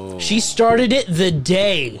 Oh. She started it the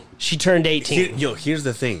day she turned 18. Here's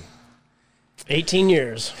the thing. 18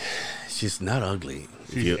 years. She's not ugly,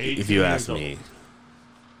 She's if you 18 ask years me.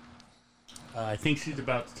 I think she's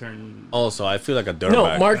about to turn. Also, I feel like a dirtbag.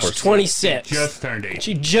 No, March for- 26th. Just turned 18.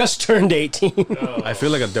 She just turned 18. Oh. I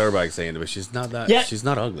feel like a dirtbag saying it, but she's not that. Yeah. She's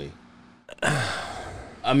not ugly.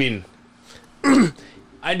 I mean,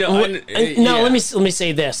 I don't. No, let me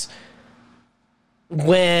say this.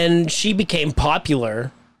 When she became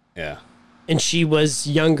popular Yeah. and she was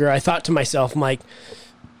younger, I thought to myself, I'm like,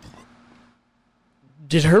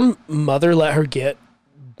 did her mother let her get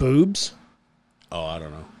boobs? Oh, I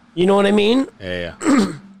don't know. You know what I mean? Yeah.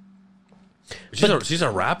 She's a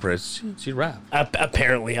rapper. She rap.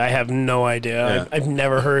 Apparently, I have no idea. Yeah. I've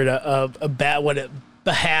never heard a bat. What it?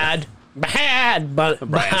 Bhad.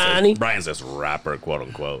 Brian's this rapper, quote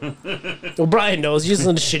unquote. Well, Brian knows. You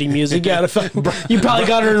listen to shitty music. You probably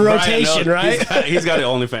got her in rotation, right? He's got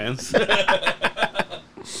OnlyFans.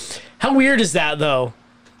 How weird is that, though?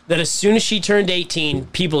 That as soon as she turned 18,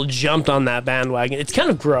 people jumped on that bandwagon. It's kind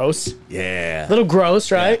of gross. Yeah. A little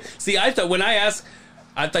gross, right? Yeah. See, I thought when I asked,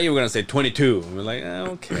 I thought you were gonna say 22. I'm like,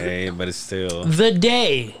 okay, but it's still. The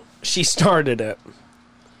day she started it.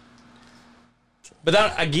 But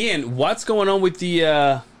that, again, what's going on with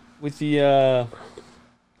the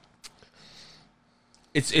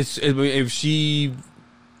It's if she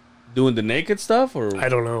doing the naked stuff or I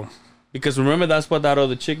don't know. because remember that's what that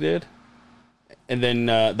other chick did, and then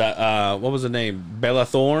what was her name, Bella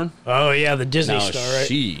Thorne? Oh yeah, the Disney Now star, right?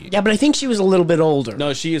 she Yeah, but I think she was a little bit older.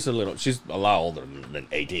 no, she's a lot older than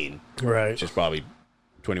 18. Right. She's probably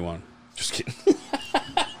 21. Just kidding.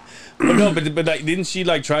 But no, but like, didn't she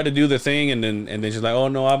like try to do the thing and then she's like, oh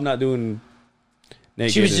no, I'm not doing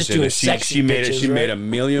naked. She was just and doing she, sexy she made bitches, She made right? $1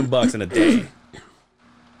 million in a day.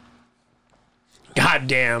 God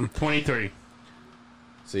damn. 23.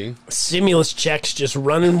 See, Stimulus checks just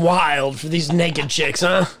running wild for these naked chicks,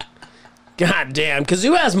 huh? God damn. Because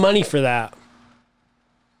who has money for that?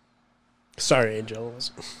 Sorry, Angel.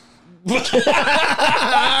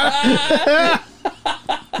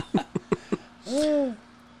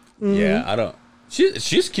 yeah, I don't.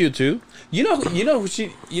 She's cute too. You know who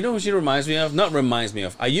she reminds me of? Not reminds me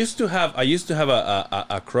of. I used to have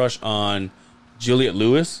a crush on Juliette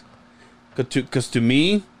Lewis, because to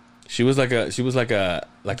me, She was like a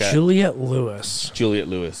Juliette Lewis. Juliette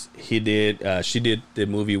Lewis. She did the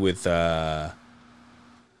movie with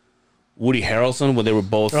Woody Harrelson when they were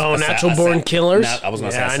both Natural Born Killers. I was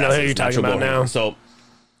gonna say I know who you're talking about now. So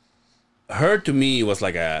her to me was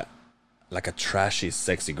like a trashy,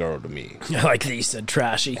 sexy girl to me. I like that you said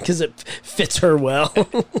trashy because it fits her well.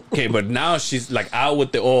 Okay, but now she's like out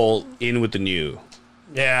with the old, in with the new.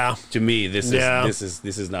 Yeah. To me, this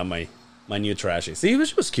is not my new trashy. See,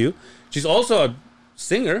 she was cute. She's also a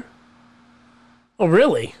singer. Oh,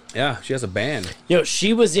 really? Yeah, she has a band. Yo,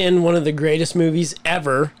 she was in one of the greatest movies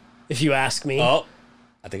ever, if you ask me. Oh,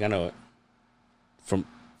 I think I know it.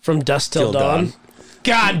 From Dusk Till Dawn.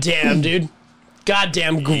 God damn, dude.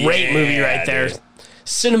 Goddamn great movie right there. Dude.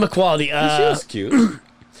 Cinema quality. She was cute.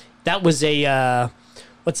 That was a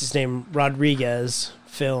what's his name? Rodriguez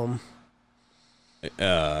film.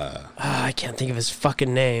 I can't think of his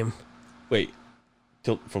fucking name. Wait,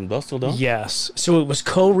 from Dusk Till Dawn? Yes. So it was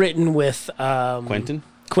co-written with Quentin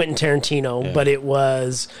Tarantino, but it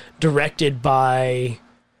was directed by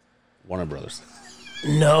Warner Brothers.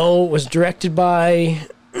 No, it was directed by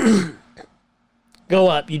Go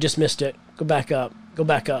up, you just missed it. Go back up.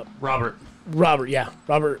 Robert, yeah.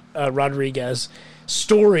 Robert Rodriguez.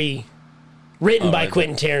 Story written by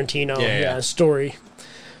Quentin Tarantino. Yeah. Story.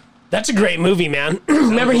 That's a great movie, man.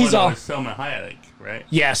 Remember, he's all Salma Hayek, right?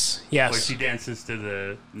 Yes. Where she dances to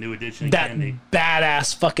the New Edition of That Candy.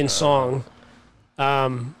 badass fucking song.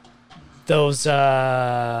 Those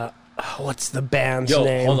what's the band's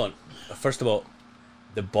name? Hold on. First of all,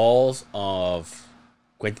 the balls of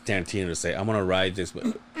Quentin Tarantino to say, I'm gonna write this,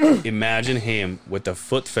 but imagine him with a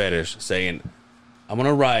foot fetish saying, I'm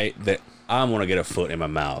gonna write that I'm gonna get a foot in my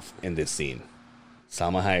mouth in this scene.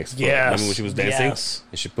 Salma Hayek's foot. Yes. Remember when she was dancing? Yes.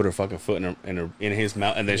 And she put her fucking foot in his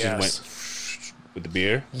mouth, and then she went with the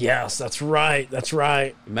beer. Yes, that's right.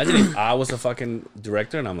 Imagine if I was a fucking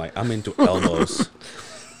director and I'm like, I'm into elbows.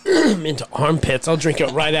 I'm into armpits. I'll drink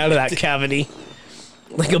it right out of that cavity.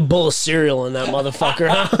 Like a bowl of cereal in that motherfucker,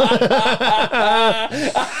 huh?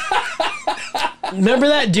 Remember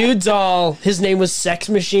that dude's his name was Sex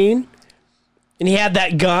Machine? And he had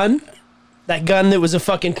that gun? That gun that was a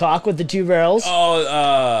fucking cock with the two barrels?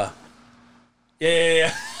 Oh,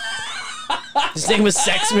 yeah. His name was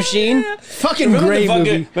Sex Machine? Fucking Remember great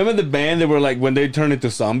movie. Remember the band? They were like, when they turned into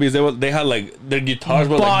zombies, they had like their guitars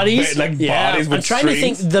were Bodies? like bodies with I'm trying to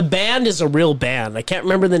strings. think. The band is a real band. I can't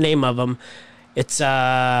remember the name of them. It's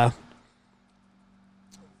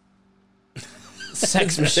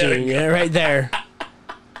Sex Machine, yeah, right there.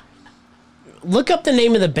 Look up the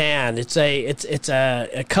name of the band. It's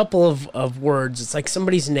a couple of words. It's like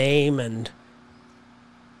somebody's name, and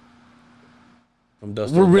From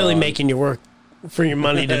Dust we're Till really Dawn. making you work for your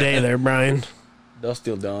money today, there, Brian. Dust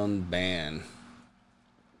Till Dawn band.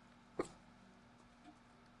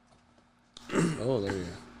 Oh, there you go.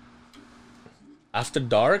 After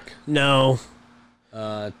Dark. No,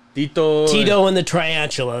 Tito and the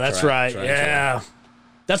Tarantula. That's right. Tarantula. Yeah,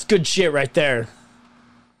 that's good shit right there.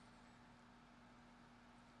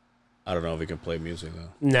 I don't know if we can play music though.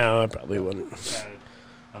 No, I probably wouldn't.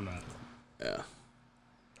 I'm not. Yeah.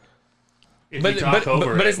 If we talk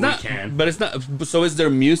over but it, it's not. we can. But it's not. So it's their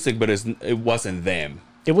music, but it wasn't them.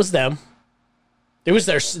 It was them. It was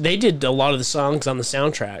their. They did a lot of the songs on the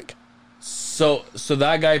soundtrack. So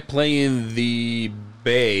that guy playing the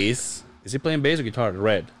bass, is he playing bass or guitar?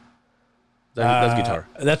 Red. That's guitar.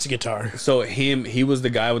 That's a guitar. So he was the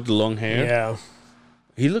guy with the long hair. Yeah.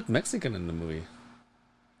 He looked Mexican in the movie.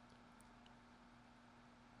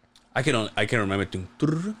 I can remember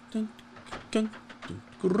something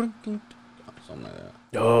like that.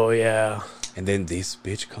 Oh yeah. And then this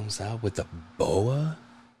bitch comes out with a boa.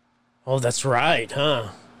 Oh, that's right,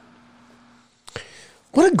 huh?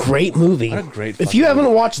 What a great movie. What a great If you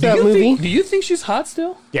haven't watched that movie, do you think she's hot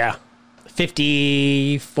still? yeah.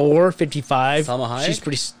 54, 55. Salma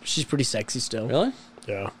Hayek? She's pretty sexy still. Really?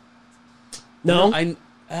 Yeah. No? I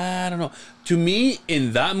don't know. To me,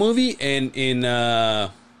 in that movie and in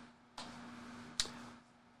the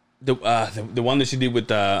one that she did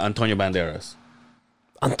with Antonio Banderas.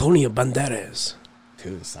 Antonio Banderas.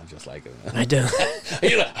 Dude, it sounds just like it. I did.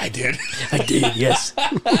 You're like, I did. I did, yes.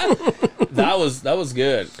 That was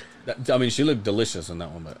good. I mean, she looked delicious in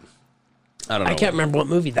that one, but I don't know. I can't remember what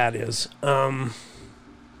movie that is. I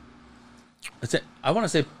want to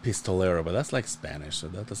say pistolero, but that's like Spanish, so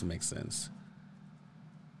that doesn't make sense.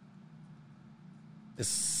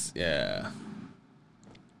 Yeah.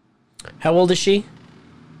 How old is she?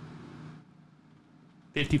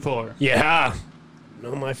 54. Yeah.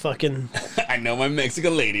 know my fucking I know my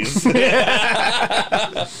Mexican ladies.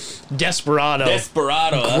 Desperado.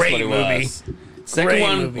 Desperado. That's Great what it movie. was. Second Great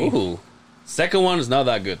one. movie. Ooh. Second one is not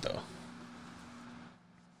that good though.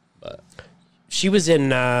 But She was in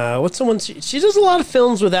what's the one? She does a lot of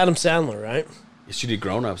films with Adam Sandler, right? she did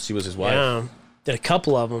Grown Ups. She was his wife. Yeah, did a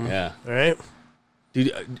couple of them. Yeah. All right.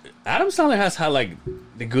 Dude, Adam Sandler has had like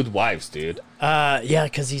the good wives, dude. Yeah,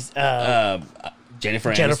 because he's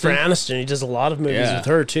Jennifer Jennifer Aniston. Aniston. He does a lot of movies Yeah. with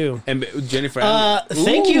her too. And Jennifer Aniston.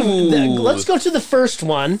 Thank you. Ooh. Let's go to the first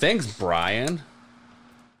one. Thanks, Brian.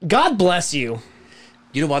 God bless you.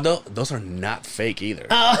 You know what though? Those are not fake either.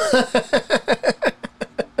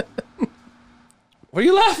 What are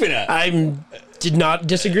you laughing at? I did not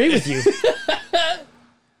disagree with you.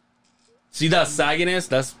 See that sagginess?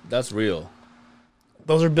 That's real.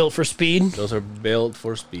 Those are built for speed. Those are built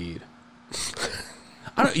for speed.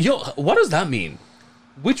 What does that mean?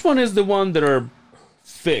 Which one is the one that are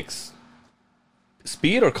fixed?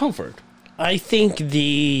 Speed or comfort? I think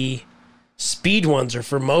the speed ones are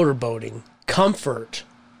for motorboating. Comfort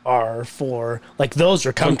are for like those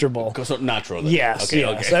are comfortable. So natural. Then. Yes, Okay.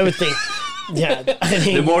 yes. Okay. I would think. Yeah, I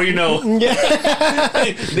think The more you know.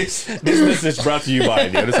 this message brought to you by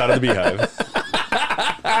the other side of the beehive.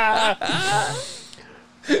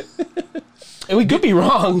 And we could be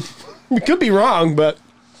wrong. We could be wrong, but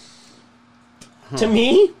to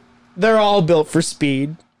me, they're all built for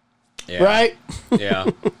speed, Yeah. right? Yeah.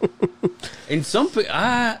 In some,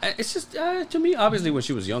 it's just to me. Obviously, when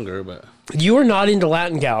she was younger, but You are not into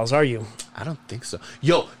Latin gals, are you? I don't think so.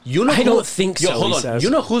 Yo, you know? I don't think so, Hold he on. says. You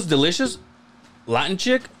know who's delicious? Latin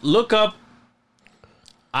chick. Look up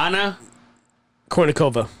Anna.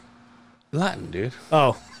 Kournikova. Latin, dude.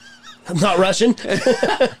 Oh, I'm not Russian.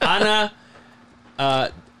 Anna.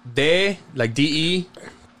 De like DE.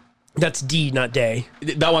 That's D, not day.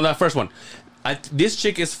 That one, that first one. This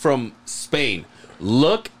chick is from Spain.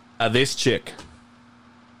 Look at this chick.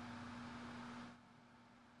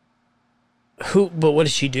 Who? But what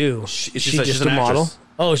does she do? She's She a- just she's a an model. actress.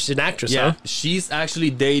 Oh, she's an actress. Yeah, Huh? she's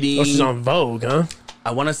actually dating. Oh, she's on Vogue, huh?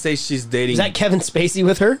 I want to say she's dating. Is that Kevin Spacey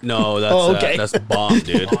with her? No, that's Oh, okay. that's Bond,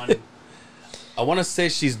 dude. I want to say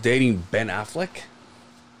she's dating Ben Affleck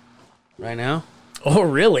right now. Oh,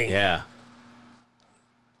 really? Yeah.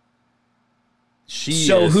 She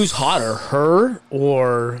So is- who's hotter, her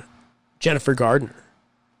or Jennifer Gardner?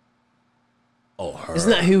 Oh, her. Isn't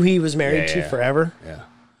that who he was married Yeah, to yeah. forever? Yeah.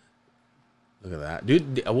 Look at that,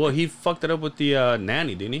 dude. Well, he fucked it up with the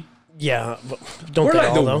nanny, didn't he? Yeah. But don't We're they like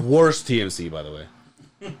all the though? worst TMC, by the way.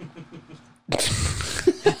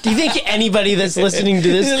 Do you think anybody that's listening to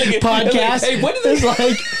this podcast hey, when did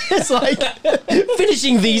is like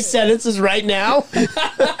finishing these sentences right now?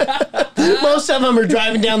 Most of them are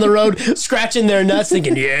driving down the road, scratching their nuts,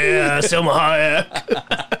 thinking, "Yeah, Salma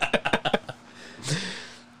Hayek."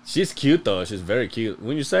 She's cute though. She's very cute.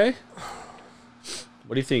 Wouldn't you say?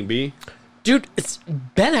 What do you think, B? Dude, it's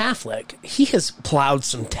Ben Affleck. He has plowed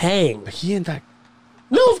some tang. He ain't that.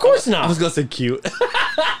 No, of course not. I was gonna say cute.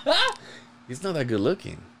 He's not that good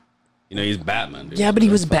looking. You know, he's Batman, dude. Yeah, but he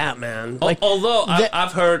was Batman. Like, Although that-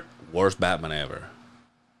 I've heard worst Batman ever.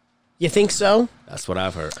 you think so? That's what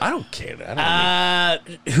I've heard. I don't care. I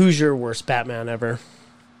don't Who's your worst Batman ever?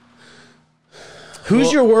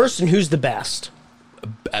 Who's your worst and who's the best?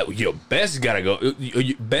 Yo, best you gotta go.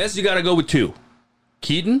 Best you gotta go with two: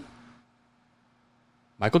 Keaton,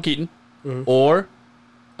 Michael Keaton, or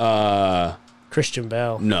Christian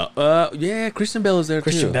Bale. no, yeah, Christian Bale is there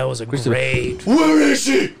Christian too. Bale was a great. Where is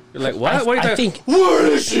she? You're like, what? What are you I talking- think Where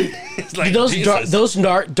is she? It's like those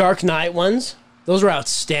Dark Knight ones, those were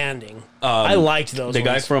outstanding. I liked those. the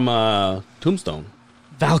guy ones. from Tombstone,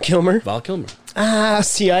 Val Kilmer. Val Kilmer.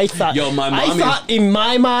 See, I thought. Yo, my I mom thought in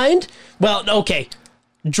my mind. Well, okay.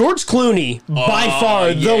 George Clooney, by far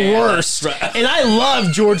the yeah, worst, that's right. and I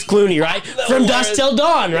love George Clooney, right? From Dusk Till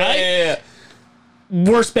Dawn, right? Yeah.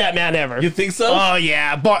 Worst Batman ever. You think so? Oh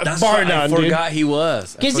yeah, bar That's bar right, none, I dude. forgot he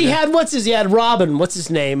was. Because he had he had Robin. What's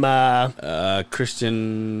his name?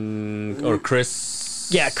 Christian or Chris.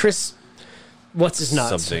 Yeah, Chris. What's his nuts?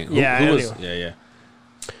 Something. Yeah, Who anyway. was?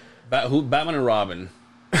 Yeah. Batman and Robin,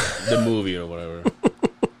 the movie or whatever.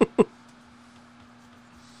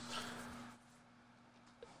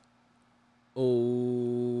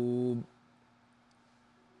 Oh,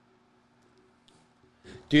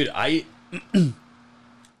 dude, I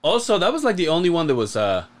also that was like the only one that was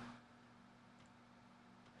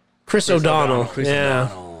Chris O'Donnell. Chris yeah,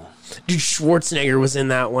 O'Donnell. dude, Schwarzenegger was in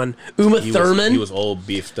that one. Uma Thurman. He was all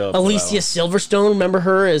beefed up. Alicia Silverstone. Remember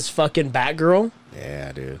her as fucking Batgirl?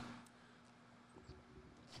 Yeah, dude.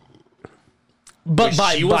 But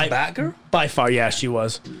she was backer? by far, yeah, she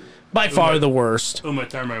was by far the worst. Uma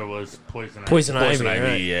Thurman was Poison Poison Ivy. Poison Ivy.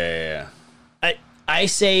 Ivy, Right. yeah. I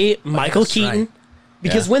say Michael that's Keaton right.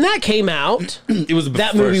 because Yeah. when that came out, It was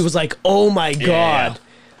that movie was like, oh my god.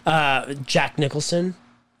 Yeah. Jack Nicholson,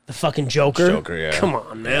 the fucking Joker. Joker, yeah. Come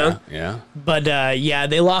on, man. Yeah. But yeah,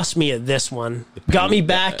 they lost me at this one. Got me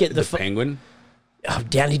back at the Penguin. Oh,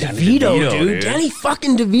 Danny DeVito, dude. Danny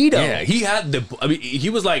fucking DeVito. Yeah, he had the. I mean, he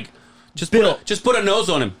was like, just Built. put a nose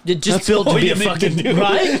on him. Just built to all be you a need to fucking do.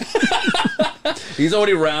 right. He's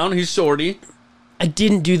already round. He's shorty. I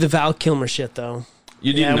didn't do the Val Kilmer shit though.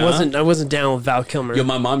 You Yeah, didn't. I wasn't down with Val Kilmer. Yo,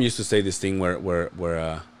 my mom used to say this thing where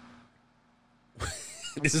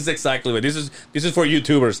this is exactly what this is for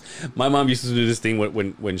YouTubers. My mom used to do this thing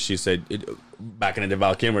when she said back in the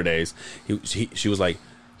Val Kilmer days, she was like,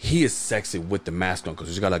 he is sexy with the mask on because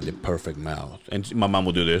he's got like the perfect mouth. And my mom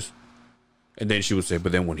would do this, and then she would say,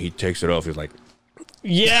 but then when he takes it off, he's like,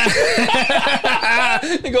 yeah.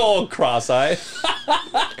 they go all cross-eyed.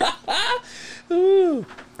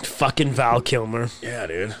 Fucking Val Kilmer. Yeah,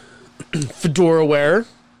 dude. Fedora wearer.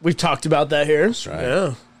 We've talked about that here. That's right.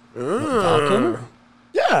 Yeah. Val Kilmer?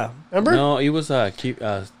 Yeah. Remember? No, he was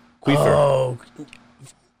Queefer. Oh,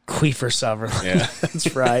 Queefer Sutherland. Yeah.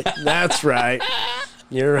 That's right. That's right.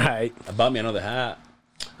 You're right. I bought me another hat.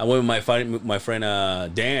 I went with my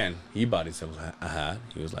friend Dan. He bought himself a hat.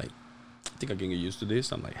 He was like, I think I can get used to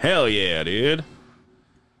this. I'm like, hell yeah, dude.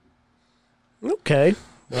 Okay.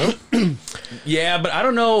 Yeah, but I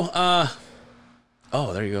don't know.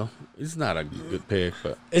 Oh, there you go. It's not a good pick,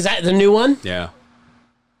 but Is that the new one? yeah.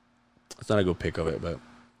 It's not a good pick of it, but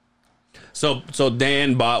so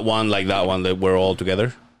Dan bought one like that one that we're all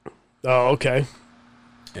together. Oh, okay.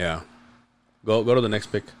 Yeah. Go to the next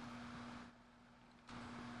pick.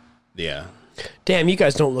 Yeah. Damn, you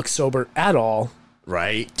guys don't look sober at all.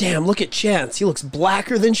 Right? Damn, look at Chance. He looks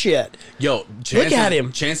blacker than shit. Yo, Look at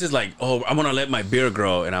him. Chance is like, oh, I'm gonna let my beard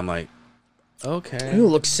grow, and I'm like, okay. You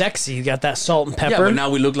look sexy. You got that salt and Yeah, pepper. but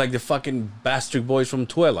now we look like the fucking bastard boys from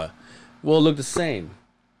Twila. We all look the same.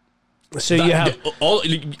 so you have all,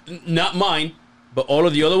 not mine, but all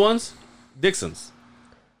of the other ones, Dixon's.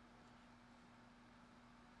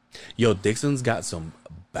 Yo, Dixon's got some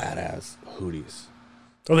badass hoodies.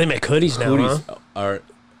 Oh, they make hoodies now, Hoodies huh? are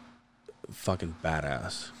fucking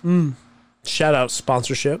badass. Shout out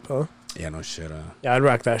sponsorship, huh? Yeah, no shit. Yeah, I'd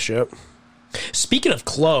rock that shit. Speaking of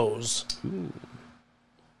clothes,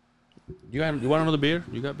 You want another beer?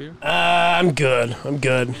 You got beer? I'm good. I'm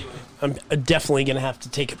definitely going to have to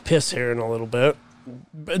take a piss here in a little bit.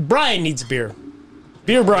 But Brian needs a beer.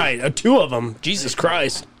 Beer Brian. Two of them. Jesus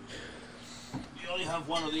Christ. You only have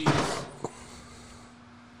one of these.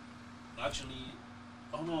 Actually,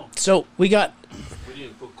 oh no, So we got we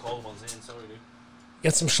didn't put cold ones in. Sorry,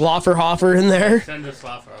 dude. some Schlafferhofer in there. Send us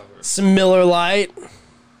off over. Some Miller Lite.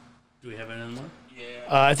 Do we have any more? Yeah,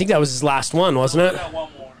 I think that was his last one, wasn't I it? got one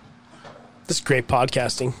more. This is great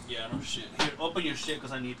podcasting. Yeah, no shit. Here, open your shit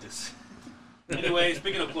because I need this. Anyway,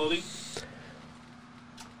 speaking of clothing,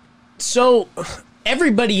 So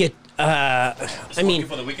everybody, I mean,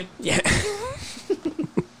 for the weekend. yeah.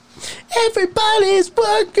 Everybody's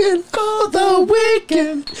working for the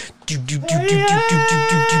weekend.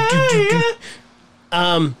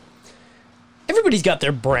 Everybody's got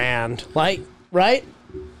their brand, like, right?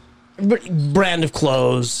 Brand of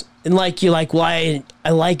clothes. And like, you're like, why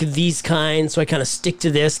I like these kinds, so I kind of stick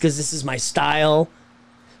to this because this is my style.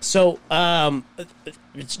 So,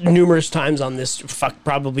 it's numerous times on this,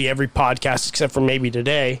 probably every podcast except for maybe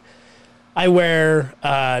today, I wear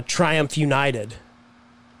Triumph United.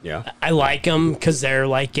 Yeah. I like them because they're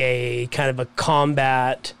like a kind of a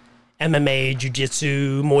combat MMA,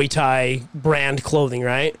 jiu-jitsu, Muay Thai brand clothing,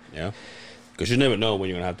 right? Yeah. Because you never know when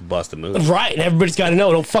you're going to have to bust a move. Right, and everybody's got to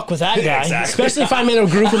know, don't fuck with that guy. Exactly. Especially if I'm in a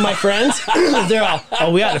group of my friends. They're all,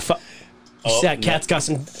 oh, we got to fuck. You see that cat's got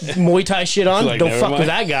some Muay Thai shit on? Like, don't never fuck mind. with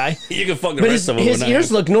that guy. You can fuck the But rest of them. his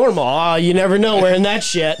ears look normal. Oh, you never know wearing that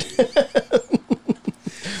shit.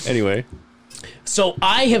 Anyway. So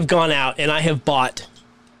I have gone out and I have bought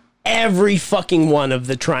every fucking one of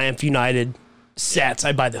the Triumph United sets.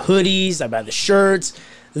 I buy the hoodies, I buy the shirts.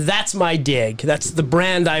 That's my dig. That's the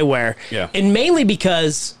brand I wear. Yeah. And mainly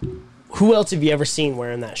because who else have you ever seen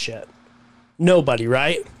wearing that shit? Nobody,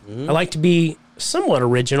 right? Mm-hmm. I like to be somewhat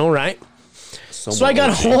original, right? So I got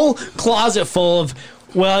a whole closet full of,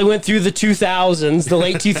 well, I went through the 2000s, the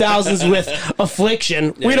late 2000s with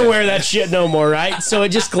Affliction. We don't wear that shit no more, right? So it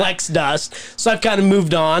just collects dust. So I've kind of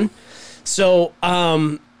moved on. So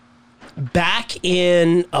back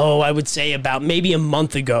in, I would say about maybe a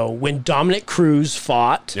month ago when Dominic Cruz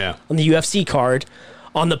fought Yeah. on the UFC card,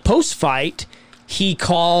 on the post-fight,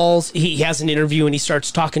 he has an interview and he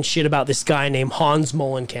starts talking shit about this guy named Hans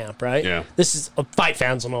Molenkamp, right? Yeah. This is fight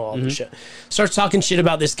fans will know all this shit. Starts talking shit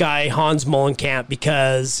about this guy, Hans Molenkamp,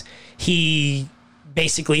 because he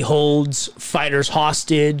basically holds fighters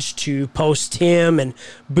hostage to post him and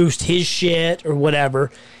boost his shit or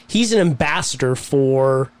whatever. He's an ambassador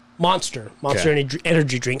for Monster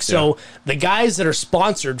energy drink. So the guys that are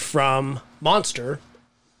sponsored from Monster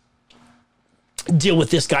deal with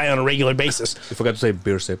this guy on a regular basis. You forgot to say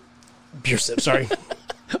beer sip. Beer sip, sorry.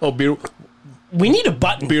 Oh, beer. We need a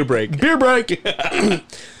button. Beer break. Beer break.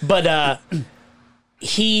 But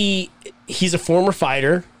he's a former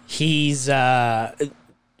fighter. He's like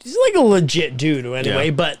a legit dude anyway.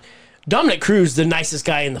 Yeah. But Dominic Cruz, the nicest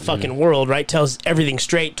guy in the fucking world, right? Tells everything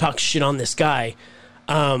straight, talks shit on this guy.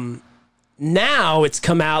 Now it's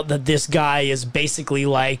come out that this guy is basically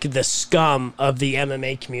like the scum of the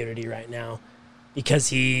MMA community right now, because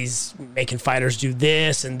he's making fighters do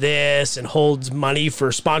this and holds money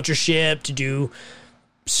for sponsorship to do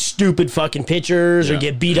stupid fucking pictures or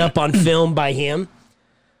get beat up on film by him.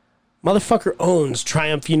 Motherfucker owns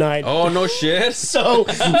Triumph United. Oh, no shit. So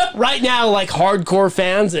right now, like hardcore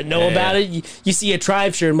fans that know about it, you see a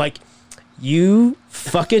Triumph shirt, I'm like, you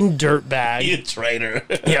fucking dirtbag. You traitor.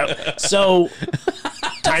 Yep. So,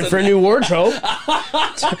 time for a new wardrobe.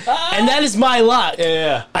 And that is my luck.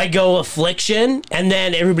 Yeah. I go Affliction, and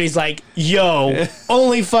then everybody's like, yo,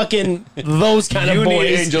 only fucking those kind of boys.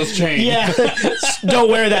 Need Angel's chain. Yeah. Don't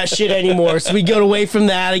wear that shit anymore. So we go away from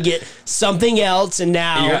that and get something else, and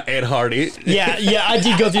now. You got Ed Hardy. Yeah, I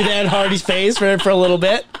did go through the Ed Hardy's phase for a little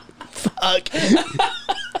bit. Fuck.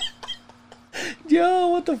 Yo,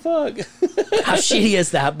 what the fuck? How shitty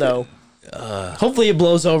is that, though? Hopefully it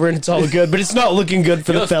blows over and it's all good, but it's not looking good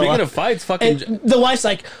for the fella. Speaking of fights, fucking... And the wife's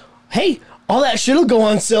like, hey, all that shit will go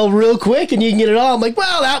on sale real quick and you can get it all. I'm like,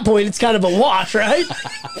 well, at that point, it's kind of a wash, right?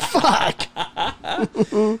 Fuck.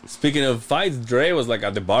 Speaking of fights, Dre was like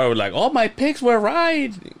at the bar, was like, all my picks were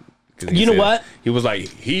right. You know what? He was like,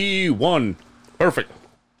 he won. Perfect.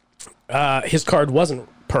 His card wasn't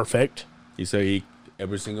perfect. He said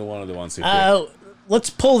every single one of the ones he picked. Let's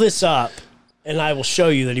pull this up, and I will show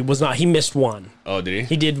you that he was not. He missed one. Oh, did he?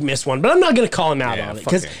 He did miss one, but I'm not going to call him out on it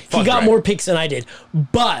because he got more picks than I did.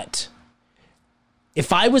 But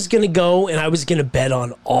if I was going to go and I was going to bet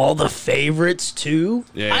on all the favorites too,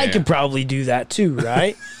 I could probably do that too,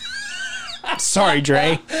 right? Sorry,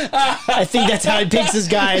 Dre. I think that's how he picks his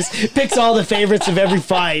guys. Picks all the favorites of every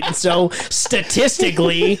fight. So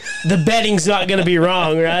statistically, the betting's not going to be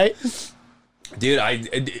wrong, right? Dude,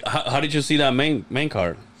 how did you see that main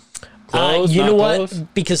card? Close, you know close?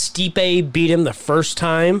 what? Because Stipe beat him the first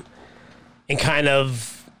time and kind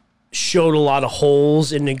of showed a lot of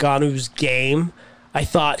holes in Ngannou's game, I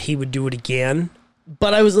thought he would do it again.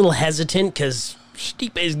 But I was a little hesitant because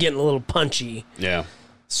Stipe's getting a little punchy. Yeah.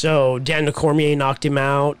 So Daniel Cormier knocked him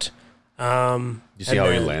out. You see how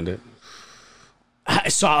he landed? I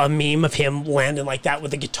saw a meme of him landing like that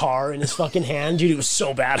with a guitar in his fucking hand. Dude, it was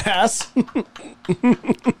so badass.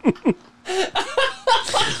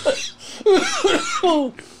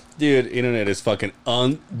 Dude, internet is fucking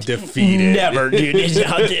undefeated. Never, dude.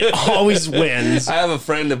 It always wins. I have a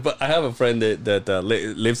friend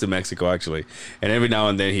that lives in Mexico actually, and every now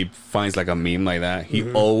and then he finds like a meme like that. He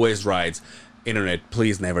always writes, "Internet,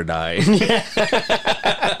 please never die." He's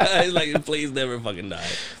like, "Please never fucking die."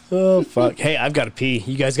 Oh fuck! Hey, I've got to pee.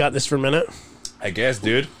 You guys got this for a minute? I guess,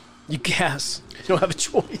 dude. You guess. You don't have a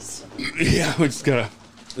choice. Yeah, we just gotta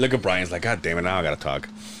look at Brian's like, God damn it, now I gotta talk.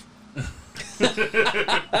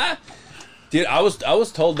 Dude, I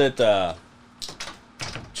was told that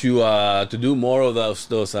to do more of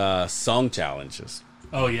those song challenges.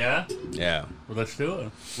 Oh yeah? Yeah. Well, let's do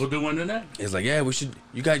it. We'll do one tonight. It's like, yeah, we should.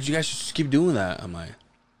 You guys should just keep doing that. I'm like,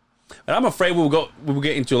 but I'm afraid we'll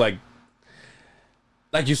get into like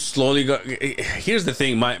you slowly go. Here's the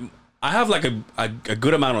thing, I have like a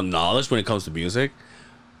good amount of knowledge when it comes to music,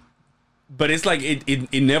 but it's like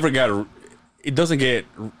it never got. It doesn't get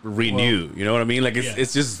renewed. Well, you know what I mean? Like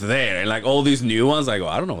it's just there, and like all these new ones, I go,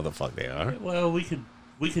 I don't know what the fuck they are. Well, we could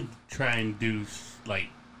try and do like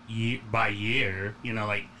year by year. You know,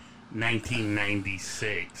 like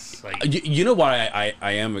 1996. Like you know what I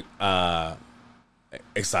am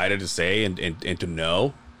excited to say and to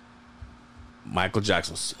know. Michael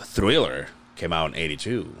Jackson's Thriller came out in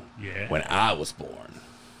 '82. Yeah. When I was born.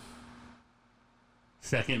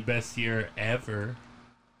 Second best year ever.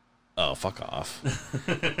 Oh, fuck off.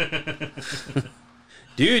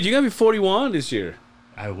 Dude, you're going to be 41 this year.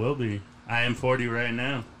 I will be. I am 40 right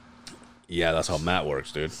now. Yeah, that's how math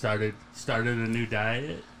works, dude. Started a new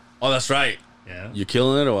diet. Oh, that's right. Yeah. You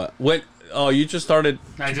killing it or what? Oh, you just started.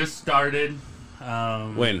 I just started.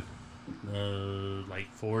 When?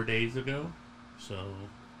 Like 4 days ago. So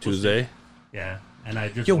Tuesday. Yeah, and I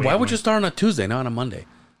just. Yo, why would you start on a Tuesday, not on a Monday?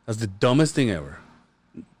 That's the dumbest thing ever.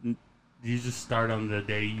 You just start on the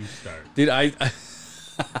day you start. Dude, I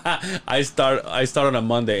start on a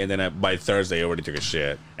Monday, and then by Thursday I already took a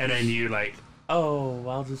shit. And then you like, oh,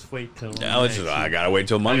 I'll just wait till. I gotta wait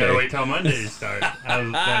till Monday. I gotta wait till Monday to start.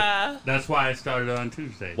 That's why I started on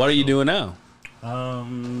Tuesday. What are you doing now? I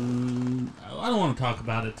don't want to talk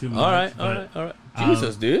about it too much. All right.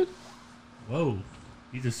 Jesus, dude. Whoa,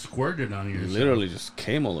 you just squirted on yourself. Literally just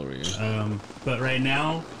came all over you. But right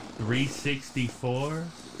now, 364.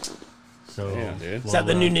 So yeah, dude. Is that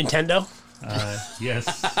the new Nintendo?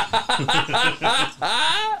 Yes.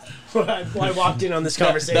 I walked in on this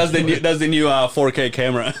conversation. That's the new 4K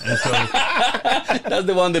camera. So, that's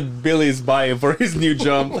the one that Billy's buying for his new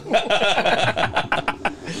jump.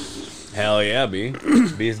 Hell yeah, B.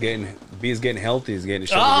 B's getting healthy. He's getting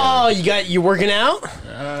shit together. You working out?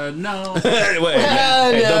 no. Wait,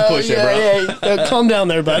 hey, don't push it, bro. Yeah. Calm down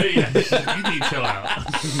there, bud. Yeah, you need to chill out.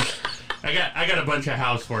 I got a bunch of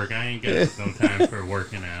housework. I ain't got no time for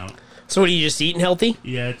working out. So what, are you just eating healthy?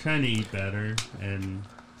 Yeah, trying to eat better and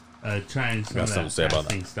trying some of that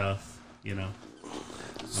fasting stuff, you know.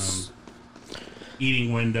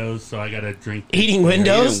 Eating windows, so I gotta drink. Eating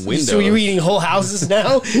windows? So you're eating whole houses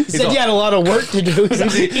now? You said you had a lot of work to do.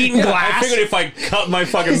 Eating glass. I figured if I cut my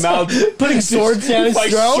fucking mouth, putting swords down his throat,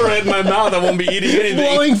 if I shred my mouth, I won't be eating anything.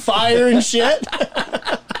 Blowing fire and shit.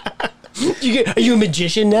 Are you a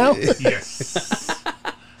magician now? Yes.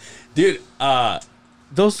 Dude,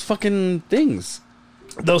 those fucking things.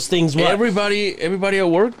 Those things what? Everybody at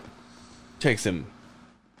work takes them.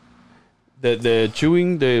 The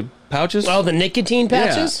chewing, the pouches. Oh, the nicotine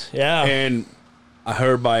patches? Yeah. And I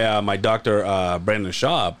heard by my doctor, Brandon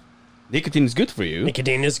Shah, nicotine is good for you.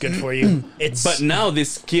 Nicotine is good for you. But now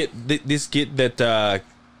this kid that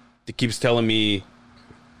keeps telling me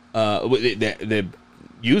that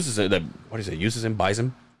uses it, uses and buys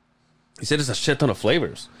them. He said there's a shit ton of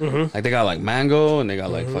flavors. Mm-hmm. Like they got like mango and they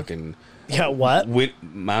got like fucking. Yeah, what? With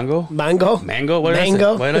mango? Mango? What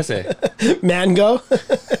did I say? Mango?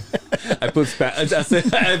 I put Spanish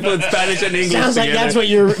and English Sounds like together. that's what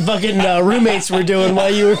your fucking roommates were doing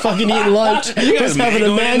while you were fucking eating lunch. Just having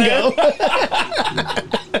a mango.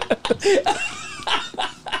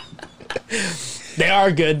 They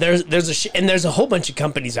are good. There's a whole bunch of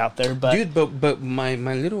companies out there, but dude, but my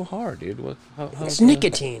little heart, dude. It's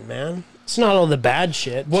nicotine, man. It's not all the bad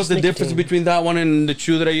shit. What's the difference between that one and the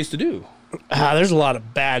chew that I used to do? There's a lot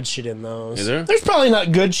of bad shit in those. Is there? There's probably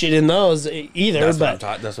not good shit in those either. That's what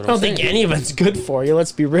I don't think any of it's good for you.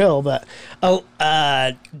 Let's be real. But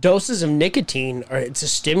doses of nicotine it's a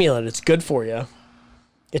stimulant. It's good for you.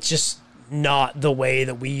 It's just not the way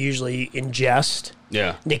that we usually ingest.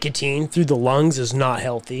 Yeah. Nicotine through the lungs is not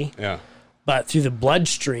healthy. Yeah. But through the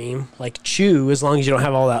bloodstream, like chew, as long as you don't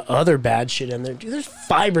have all that other bad shit in there, dude, there's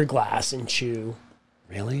fiberglass in chew.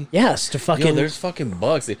 Really? Yes, to fucking. Yo, there's fucking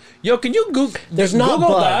bugs. Yo, can you Google? There's not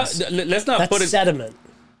Google bugs. That? Let's not That's put it. sediment.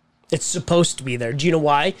 It's supposed to be there. Do you know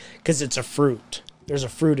why? Because it's a fruit. There's a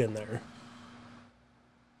fruit in there.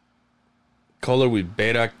 Color with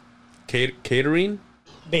beta carotene.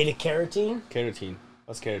 Beta carotene? Carotene.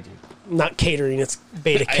 What's carotene? Not catering. It's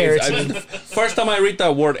beta carotene. First time I read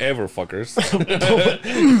that word ever, fuckers.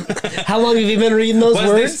 How long have you been reading those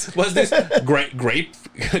words? What's this? Grape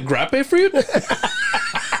fruit?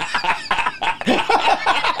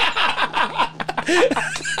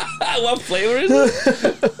 What flavor is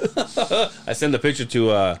it? I sent the picture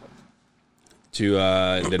to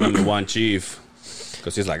the number one chief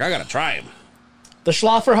because he's like, I gotta try him. The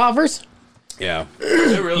Schlafferhoffers? Yeah,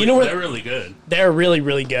 they're really, You know what- they're really good. They're really,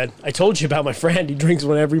 really good. I told you about my friend. He drinks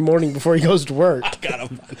one every morning before he goes to work.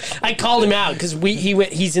 I called him out because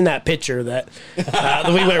he's in that picture that we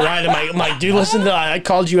went riding. I'm like, dude, listen to I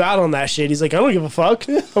called you out on that shit. He's like, I don't give a fuck.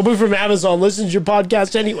 I'll be from Amazon. Listen to your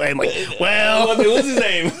podcast anyway. I'm like, well, what's his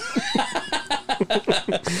name?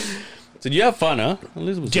 So you have fun, huh?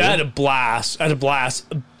 dude, I had a blast.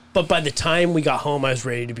 But by the time we got home, I was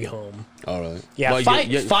ready to be home. All right. Yeah, Well, 5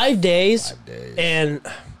 days. 5 days. And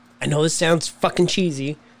I know this sounds fucking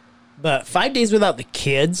cheesy, but 5 days without the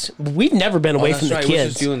kids. We've never been away from the We're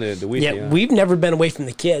kids. just doing the week. Yeah, we've never been away from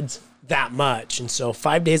the kids that much. And so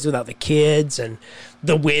 5 days without the kids and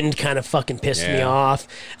the wind kind of fucking pissed me off.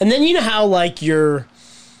 And then you know how like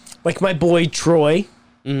my boy Troy.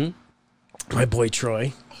 Mm-hmm. My boy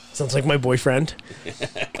Troy. Sounds like my boyfriend.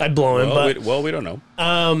 I blow him, we don't know.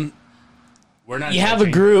 We're not. You have a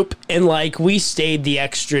group, and like we stayed the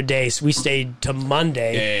extra day, so we stayed to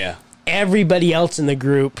Monday. Yeah. everybody else in the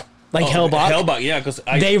group, like Hellbach, yeah, because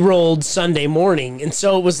they rolled Sunday morning. And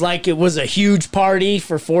so it was like it was a huge party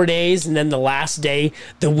for 4 days. And then the last day,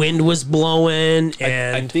 the wind was blowing.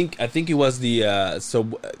 And I think it was the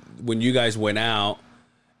when you guys went out,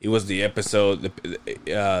 it was the episode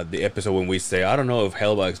the episode when we say, I don't know if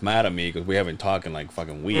Hellbach's mad at me because we haven't talked in like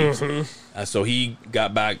fucking weeks. So he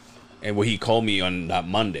got back and he called me on that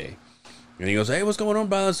Monday, and he goes, "Hey, what's going on,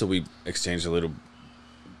 brother?" So we exchanged a little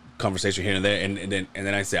conversation here and there, and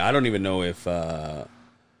then I say, I don't even know if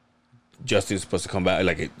Justin's supposed to come back.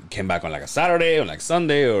 Like it came back on like a Saturday or like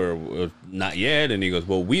Sunday or not yet. And he goes,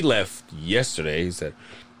 "Well, we left yesterday." He said,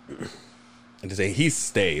 and to say he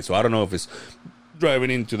stayed. So I don't know if it's driving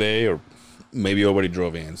in today or maybe already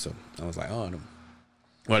drove in. So I was like, oh, no.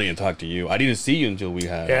 Well, I didn't talk to you. I didn't see you until we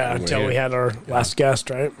had we had our last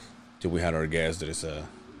guest, right? Till we had our guest that is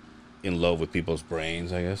in love with people's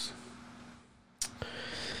brains, I guess.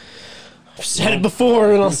 I've said it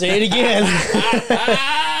before and I'll say it again.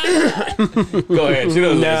 Go ahead. She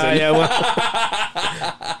doesn't listen.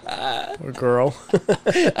 Poor girl.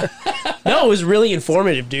 No, it was really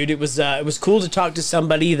informative, dude. It was cool to talk to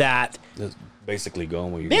somebody that Just basically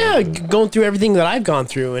going where you going through everything that I've gone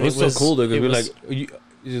through, and it was so cool though, because we're like,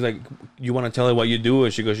 she's like, you want to tell her what you do,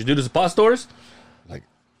 and she goes, you do the spa stores, like,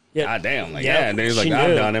 yeah, god damn, like, yeah, and then he's like, she I've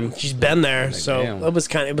knew. done him. She's been there, Like, so damn. it was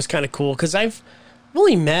kind of cool because I've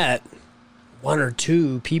only met one or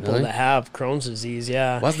two people Really? that have Crohn's disease.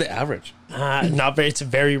 Yeah, What's the average? not very. It's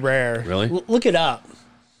very rare. Really? Look it up.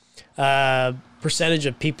 Percentage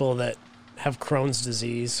of people that have Crohn's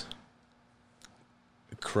disease.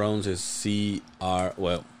 Crohn's is CR.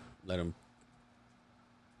 Well, let him.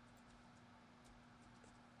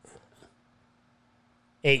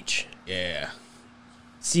 H. Yeah.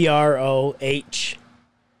 CROH.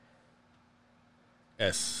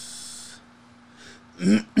 S.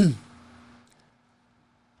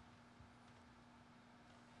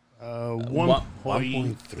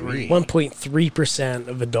 1.3. 1.3%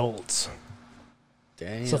 of adults.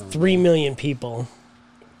 Damn. So 3 million people.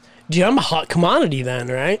 Dude, I'm a hot commodity then,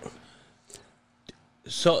 right?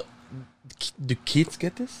 So, do kids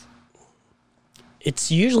get this?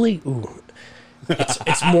 It's usually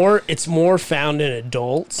it's more found in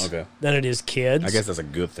adults than it is kids. I guess that's a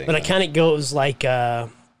good thing. But it kind of goes like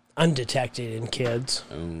undetected in kids.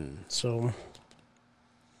 So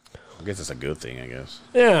I guess that's a good thing, I guess.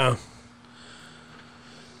 yeah.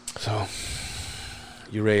 So,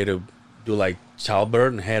 you ready to do like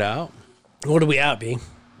childbirth and head out? What are we at, B?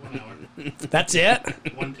 1 hour. That's it?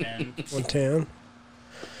 110. 110.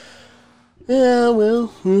 Yeah,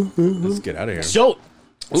 well. Let's get out of here. So,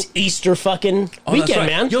 it's Easter fucking Oh, that's weekend, right.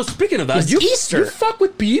 man. Yo, speaking of that, It's you Easter. You fuck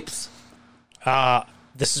with peeps?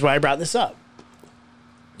 This is why I brought this up.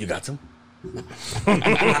 You got some?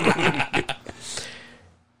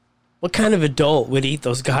 What kind of adult would eat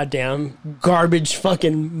those goddamn garbage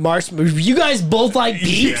fucking marshmallows? You guys both like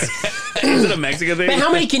beets? Is it a Mexican thing? Man,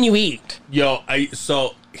 how many can you eat? Yo,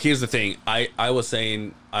 so here's the thing. I was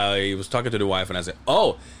saying, I was talking to the wife and I said,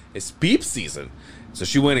 oh, it's peep season. So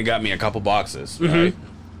she went and got me a couple boxes, right?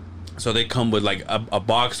 So they come with like a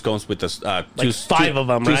box comes with the Like five of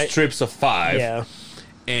them, two right? strips of 5. Yeah.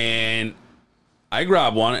 And I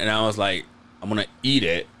grabbed one and I was like, I'm gonna eat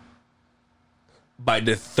it. By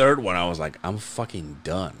the third one, I was like, I'm fucking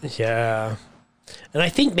done. Yeah. And I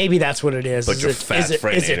think maybe that's what it is. But you're fat, as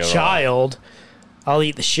Fred, a ate it all. child, I'll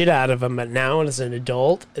eat the shit out of them. But now as an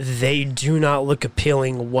adult, they do not look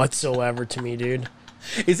appealing whatsoever to me, dude.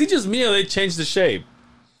 Is it just me or they changed the shape?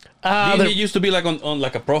 They used to be like on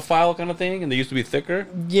like a profile kind of thing, and they used to be thicker.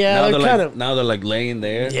 Yeah, now they're they're kind like, of. now they're like laying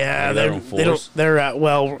there. Yeah, like they're, on they don't. fours. They're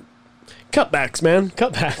well, cutbacks, man,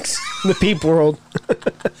 cutbacks. In the peep world.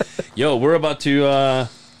 Yo, we're about to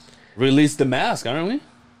release the mask, aren't we?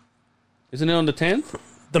 Isn't it on the 10th?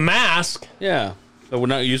 The mask. Yeah, but we're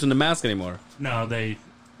not using the mask anymore. No, they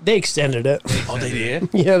They extended it. Oh, they did.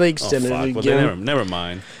 Yeah, they Oh extended fuck! it Well, again. never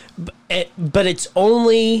mind. But it's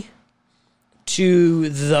only to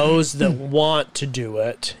those that want to do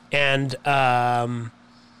it, and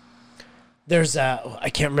there's I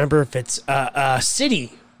can't remember if it's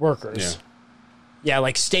city workers. Yeah,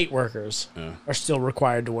 like state workers are still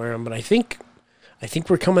required to wear them. But I think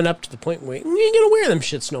we're coming up to the point where we ain't gonna wear them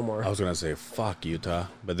shits no more. I was gonna say fuck Utah,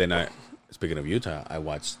 but then speaking of Utah, I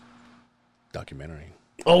watched documentary,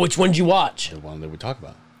 Oh, which one did you watch? the one that we talk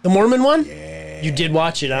about. The Mormon one? Yeah. You did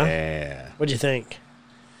watch it, huh? Yeah. What'd you think?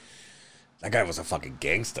 That guy was a fucking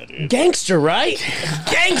gangster, dude. Gangster, right?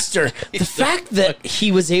 Gangster. The fact that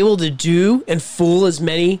he was able to do and fool as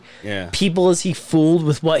many people as he fooled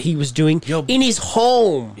with what he was doing in his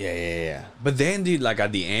home. Yeah. But then, dude, like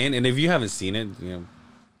at the end, and if you haven't seen it, you know,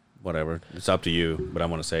 whatever, it's up to you. But I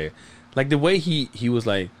want to say, like the way he was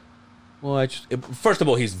like, well, first of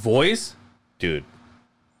all, his voice, dude.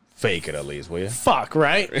 Fake it at least, will you? Fuck,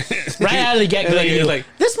 right? Right out of the get-go, like,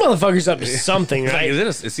 this motherfucker's up to something, right?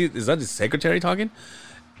 Like, is that his secretary talking?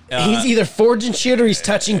 He's either forging shit or he's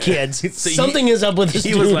touching kids. Something is up with this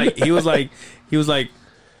dude. He was like,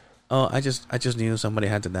 oh, I just knew somebody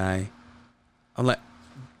had to die. I'm like,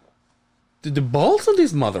 dude, the balls on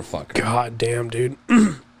this motherfucker. God damn, dude.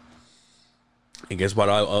 And guess what?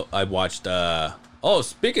 I watched.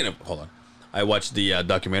 Speaking of, hold on. I watched the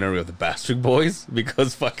documentary of the Bastard Boys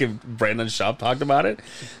because fucking Brandon Schaub talked about it.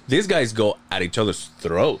 These guys go at each other's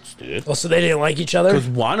throats, dude. Oh, so they didn't like each other? Because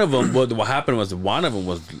one of them, what happened was one of them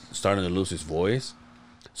was starting to lose his voice.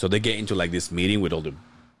 So they get into like this meeting with all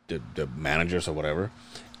the managers or whatever.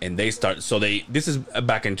 And they start, so this is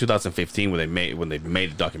back in 2015 when they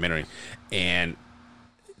made the documentary. And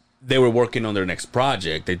they were working on their next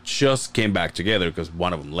project. They just came back together because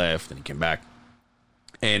one of them left and he came back.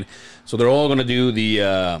 And so they're all going to do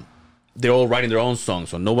they're all writing their own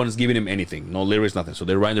songs. So no one's giving them anything, no lyrics, nothing. So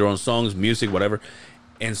they're writing their own songs, music, whatever.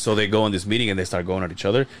 And so they go in this meeting and they start going at each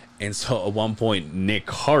other. And so at one point, Nick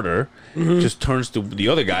Carter just turns to the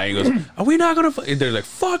other guy and goes, are we not going to... And they're like,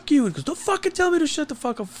 fuck you. And he goes, don't fucking tell me to shut the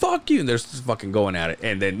fuck up. Fuck you. And they're just fucking going at it.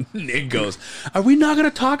 And then Nick goes, are we not going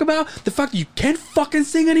to talk about the fact that you can't fucking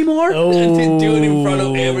sing anymore? Oh. And then do it in front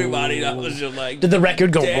of everybody. And I was just like... Did the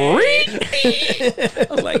record go... I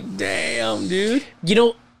was like, damn, dude. You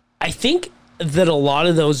know, I think that a lot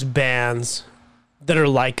of those bands that are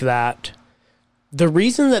like that... The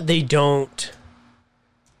reason that they don't,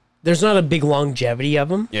 there's not a big longevity of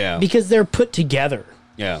them, because they're put together.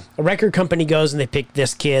 Yeah, a record company goes and they pick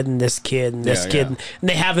this kid and this kid and this kid, and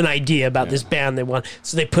they have an idea about this band they want,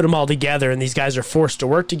 so they put them all together, and these guys are forced to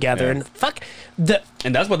work together. And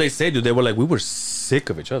and that's what they say, dude. They were like, we were sick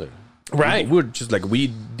of each other, right? We were just like, we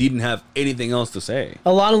didn't have anything else to say.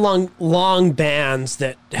 A lot of long bands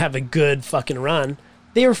that have a good fucking run.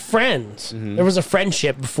 They were friends. Mm-hmm. There was a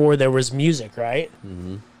friendship before there was music, right?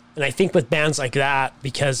 Mm-hmm. And I think with bands like that,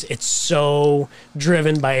 because it's so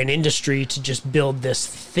driven by an industry to just build this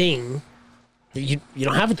thing, that you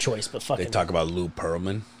don't have a choice but fucking... They talk about Lou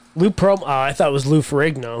Pearlman. Lou Pearlman? I thought it was Lou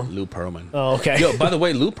Ferrigno. Lou Pearlman. Oh, okay. Yo, by the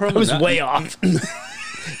way, Lou Pearlman... I was way off.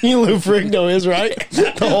 You know Lou Ferrigno is, right?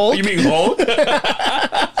 The Hulk? You mean Hulk?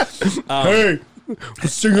 Hey,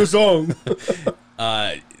 let's sing a song.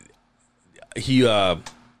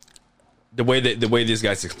 The way these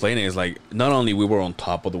guys explain it is like, not only we were on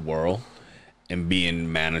top of the world and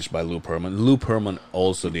being managed by Lou Pearlman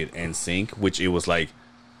also did NSYNC, which it was like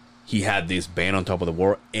he had this band on top of the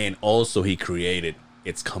world, and also he created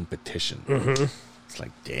its competition. Mm-hmm. It's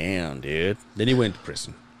like, damn, dude. Then he went to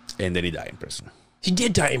prison, and then he died in prison. He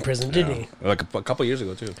did die in prison, didn't he? Like a couple years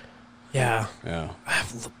ago too. Yeah.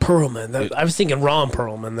 Perlman. I was thinking Ron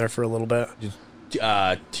Perlman there for a little bit.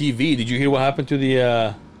 TV. Did you hear what happened to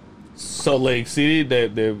the Salt Lake City,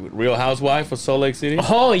 the Real Housewife of Salt Lake City?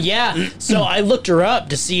 Oh yeah. So I looked her up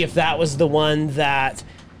to see if that was the one that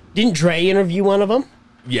didn't Dre interview one of them?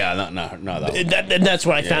 Yeah, not that one. That's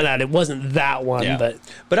what I found out. It wasn't that one,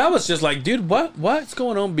 but I was just like, dude, what's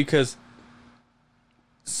going on? Because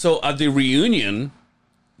so at the reunion,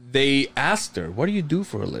 they asked her, "What do you do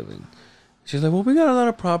for a living?" She's like, "Well, we got a lot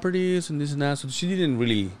of properties and this and that." So she didn't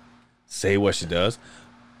really say what she does,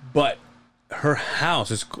 but her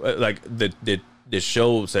house is like the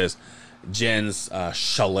show says Jen's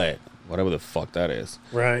chalet, whatever the fuck that is.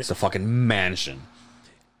 Right, it's a fucking mansion,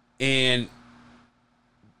 and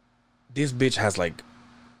this bitch has like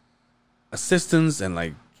assistants and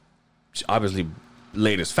like obviously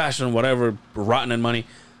latest fashion, whatever, rotten in money.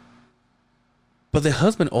 But the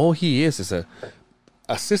husband, all he is a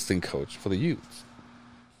assistant coach for the youth.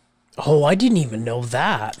 Oh, I didn't even know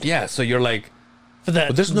that. Yeah, so you're like,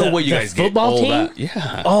 but there's no way you guys get all team? that.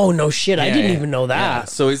 Yeah. Oh no shit! I didn't even know that. Yeah.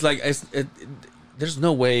 So it's like, there's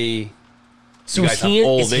no way. So is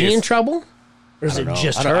he in trouble, or is it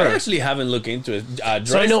just her? I actually haven't looked into it.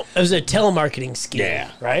 So I know it was a telemarketing scheme.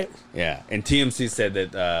 Yeah. Right. Yeah, and TMC said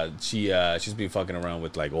that she's been fucking around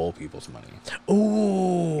with like old people's money.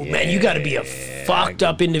 Ooh, man, you got to be a fucked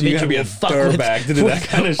up individual. You got to be a dirtbag to do that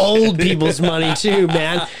kind of shit. Old people's money too,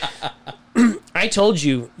 man. I told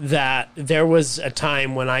you that there was a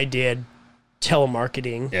time when I did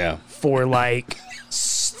telemarketing for like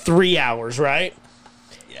 3 hours, right?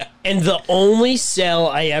 And the only sale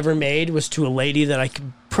I ever made was to a lady that I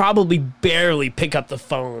could probably barely pick up the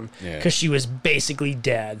phone because she was basically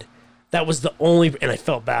dead. That was the only, and I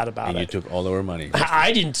felt bad about And it. you took all of her money.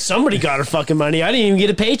 I didn't. Somebody got her fucking money. I didn't even get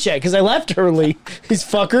a paycheck because I left early. These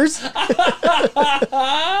fuckers.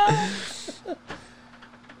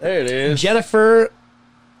 There it is. Jennifer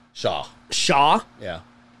Shah. Shah, Yeah.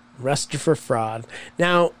 arrested for fraud.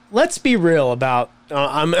 Now, let's be real about.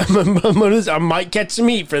 I might catch some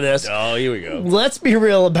heat for this. Oh, here we go. Let's be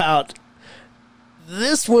real about.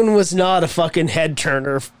 This one was not a fucking head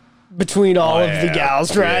turner between all of the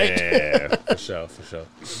gals, right? Yeah, for sure, for sure.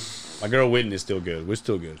 My girl Whitney is still good. We're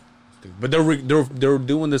still good. But they're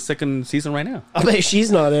doing the second season right now. I bet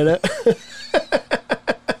she's not in it.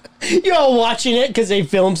 You're all watching it because they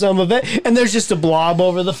filmed some of it, and there's just a blob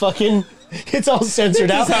over the fucking. It's all censored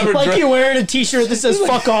out, like you're wearing a T-shirt that says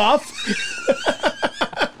 "fuck off."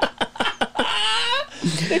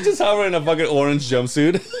 They just have her in a fucking orange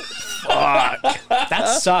jumpsuit. Fuck. That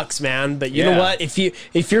sucks, man. But you know what? If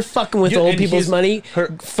you're fucking with old people's money,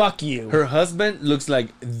 fuck you. Her husband looks like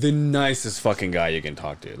the nicest fucking guy you can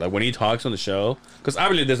talk to. Like when he talks on the show, because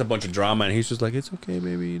obviously there's a bunch of drama, and he's just like, "It's okay,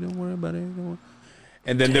 baby. Don't worry about it."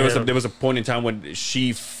 And then there was a point in time when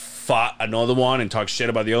she fought another one and talked shit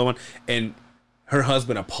about the other one, and her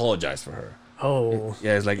husband apologized for her. Oh.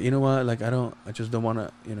 Yeah, it's like, you know what? Like, I just don't want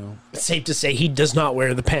to, It's safe to say he does not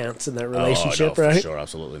wear the pants in that relationship, no, right? For sure,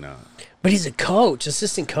 absolutely not. But he's a coach,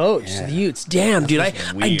 assistant coach to the Utes. Damn, dude, I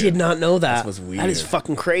did not know that. That's what's weird. That is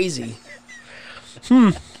fucking crazy.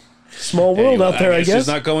 Small world out there, I guess. She's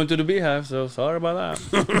not going to the Beehive, so sorry about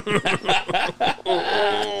that.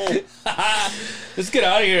 Let's get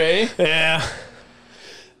out of here, eh?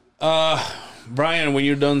 Yeah. Brian, when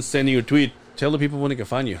you're done sending your tweet, tell the people when they can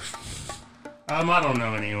find you. I don't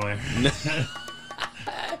know anywhere.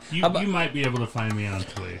 You might be able to find me on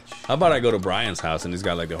Twitch. How about I go to Brian's house and he's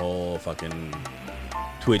got like the whole fucking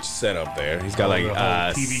Twitch setup there. He's got the whole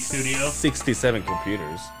TV studio? 67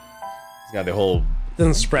 computers. He's got the whole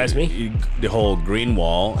Doesn't surprise me. The whole green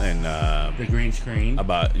wall and The green screen.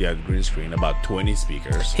 the green screen, about 20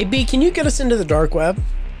 speakers. Hey, B, can you get us into the dark web?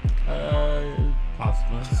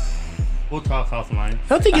 Possibly. We'll talk offline. I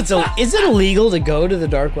don't think is it illegal to go to the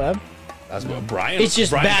dark web? That's what Brian. It's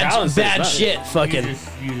just Brian Callen said bad it's not. shit. Fucking.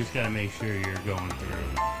 You just gotta make sure you're going through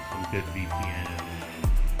some good VPN.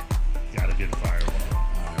 Got a good firewall. All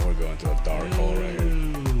right, we're going to a dark hole right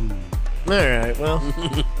here. All right. Well,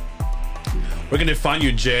 Where can they find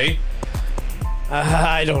you, Jay?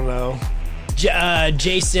 I don't know.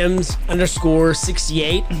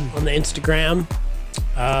 JSims_68 on the Instagram.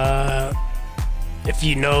 If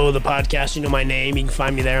you know the podcast, you know my name. You can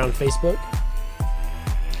find me there on Facebook.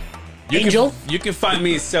 Angel? You can find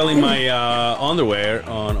me selling my underwear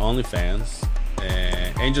on OnlyFans.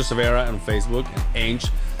 Angel Cervera on Facebook and Ange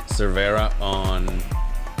Cervera on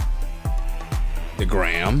the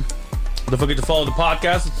gram. Don't forget to follow the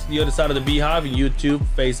podcast. It's The Other Side of the Beehive on YouTube,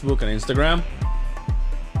 Facebook, and Instagram.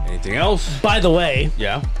 Anything else? By the way,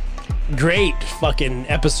 Yeah. great fucking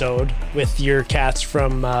episode with your cats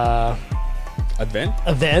from Advent?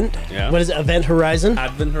 Event. Yeah. What is it? Event Horizon?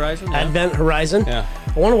 Advent Horizon? Yeah. Advent Horizon? Yeah.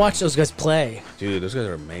 I want to watch those guys play. Dude, those guys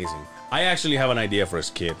are amazing. I actually have an idea for a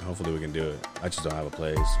skit. Hopefully we can do it. I just don't have a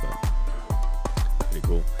place, but pretty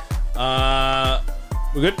cool. We're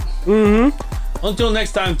good? Mm-hmm. Until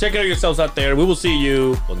next time, take care of yourselves out there. We will see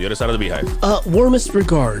you on the other side of the Beehive. Warmest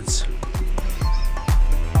regards.